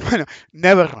 Bueno,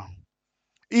 never wrong.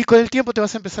 Y con el tiempo te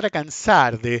vas a empezar a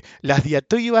cansar de las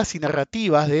diatribas y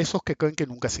narrativas de esos que creen que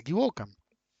nunca se equivocan.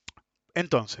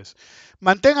 Entonces,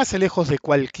 manténgase lejos de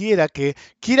cualquiera que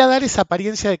quiera dar esa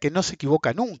apariencia de que no se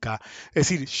equivoca nunca. Es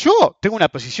decir, yo tengo una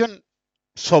posición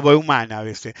sobrehumana a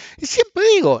veces. Y siempre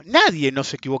digo, nadie no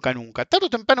se equivoca nunca. Tarde o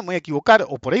temprano me voy a equivocar,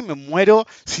 o por ahí me muero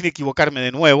sin equivocarme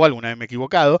de nuevo, alguna vez me he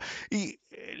equivocado. Y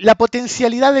la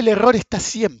potencialidad del error está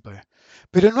siempre.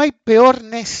 Pero no hay peor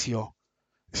necio.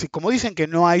 Como dicen que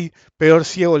no hay peor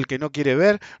ciego el que no quiere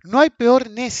ver, no hay peor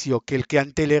necio que el que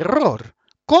ante el error,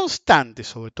 constante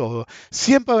sobre todo,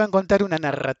 siempre va a encontrar una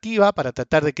narrativa para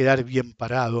tratar de quedar bien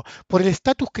parado, por el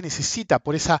estatus que necesita,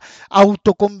 por ese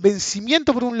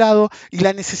autoconvencimiento por un lado y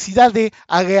la necesidad de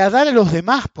agradar a los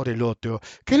demás por el otro,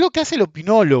 que es lo que hace el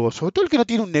opinólogo, sobre todo el que no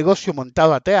tiene un negocio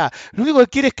montado atrás, lo único que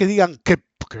quiere es que digan que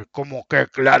como que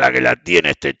clara que la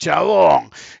tiene este chabón.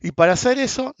 Y para hacer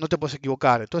eso no te puedes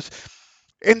equivocar. Entonces,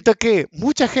 entre que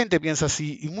mucha gente piensa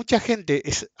así y mucha gente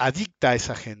es adicta a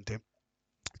esa gente.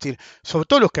 Es decir, sobre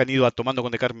todo los que han ido a tomando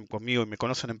con Descartes conmigo y me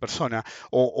conocen en persona,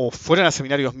 o fueron a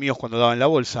seminarios míos cuando daban la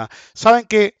bolsa, saben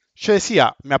que yo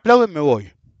decía, me aplauden, me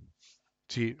voy.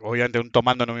 Sí, obviamente un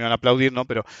tomando no me iban a aplaudir, ¿no?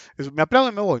 Pero me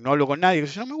aplauden y me voy, no hablo con nadie,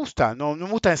 no me gusta, no me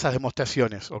gustan esas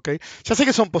demostraciones, ¿ok? Ya sé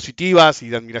que son positivas y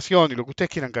de admiración y lo que ustedes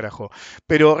quieran, carajo,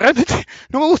 pero realmente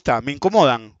no me gusta, me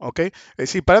incomodan, ¿ok? Es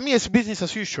decir, para mí es business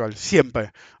as usual,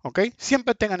 siempre, ¿ok?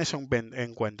 Siempre tengan eso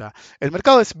en cuenta. El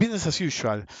mercado es business as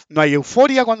usual, no hay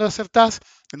euforia cuando acertás,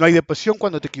 no hay depresión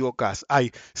cuando te equivocás. Hay,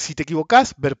 si te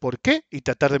equivocás, ver por qué y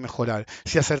tratar de mejorar.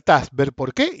 Si acertás, ver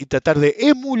por qué y tratar de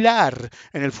emular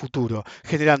en el futuro,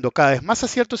 generando cada vez más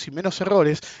aciertos y menos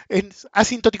errores,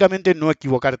 asintóticamente no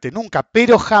equivocarte nunca,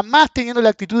 pero jamás teniendo la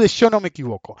actitud de yo no me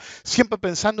equivoco. Siempre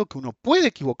pensando que uno puede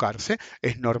equivocarse,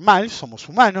 es normal, somos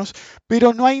humanos,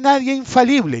 pero no hay nadie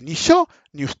infalible, ni yo,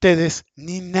 ni ustedes,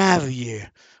 ni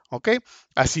nadie. ¿Ok?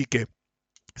 Así que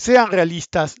sean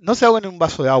realistas, no se ahogan en un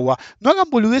vaso de agua, no hagan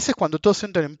boludeces cuando todos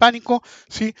entran en pánico,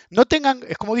 ¿sí? No tengan,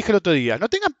 es como dije el otro día, no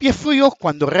tengan pies fríos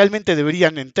cuando realmente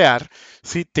deberían entrar,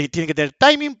 ¿sí? Tienen que tener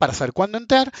timing para saber cuándo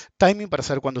entrar, timing para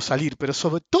saber cuándo salir, pero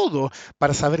sobre todo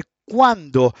para saber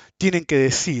cuándo tienen que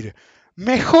decir,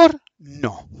 mejor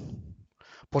no.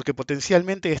 Porque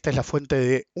potencialmente esta es la fuente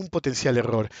de un potencial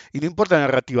error. Y no importa la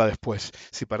narrativa después.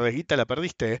 Si perdés guita, la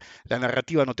perdiste, la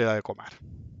narrativa no te da de comer.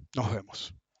 Nos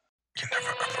vemos.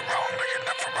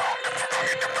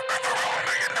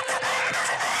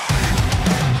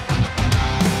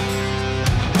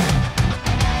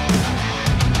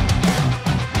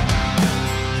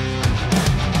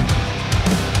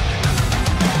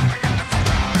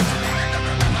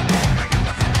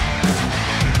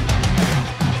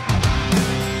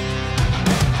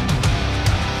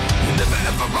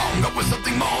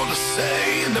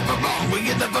 Never wrong, well,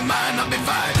 you're never mine, I'll be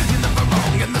fine. You're never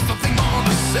wrong, and there's nothing more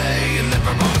to say.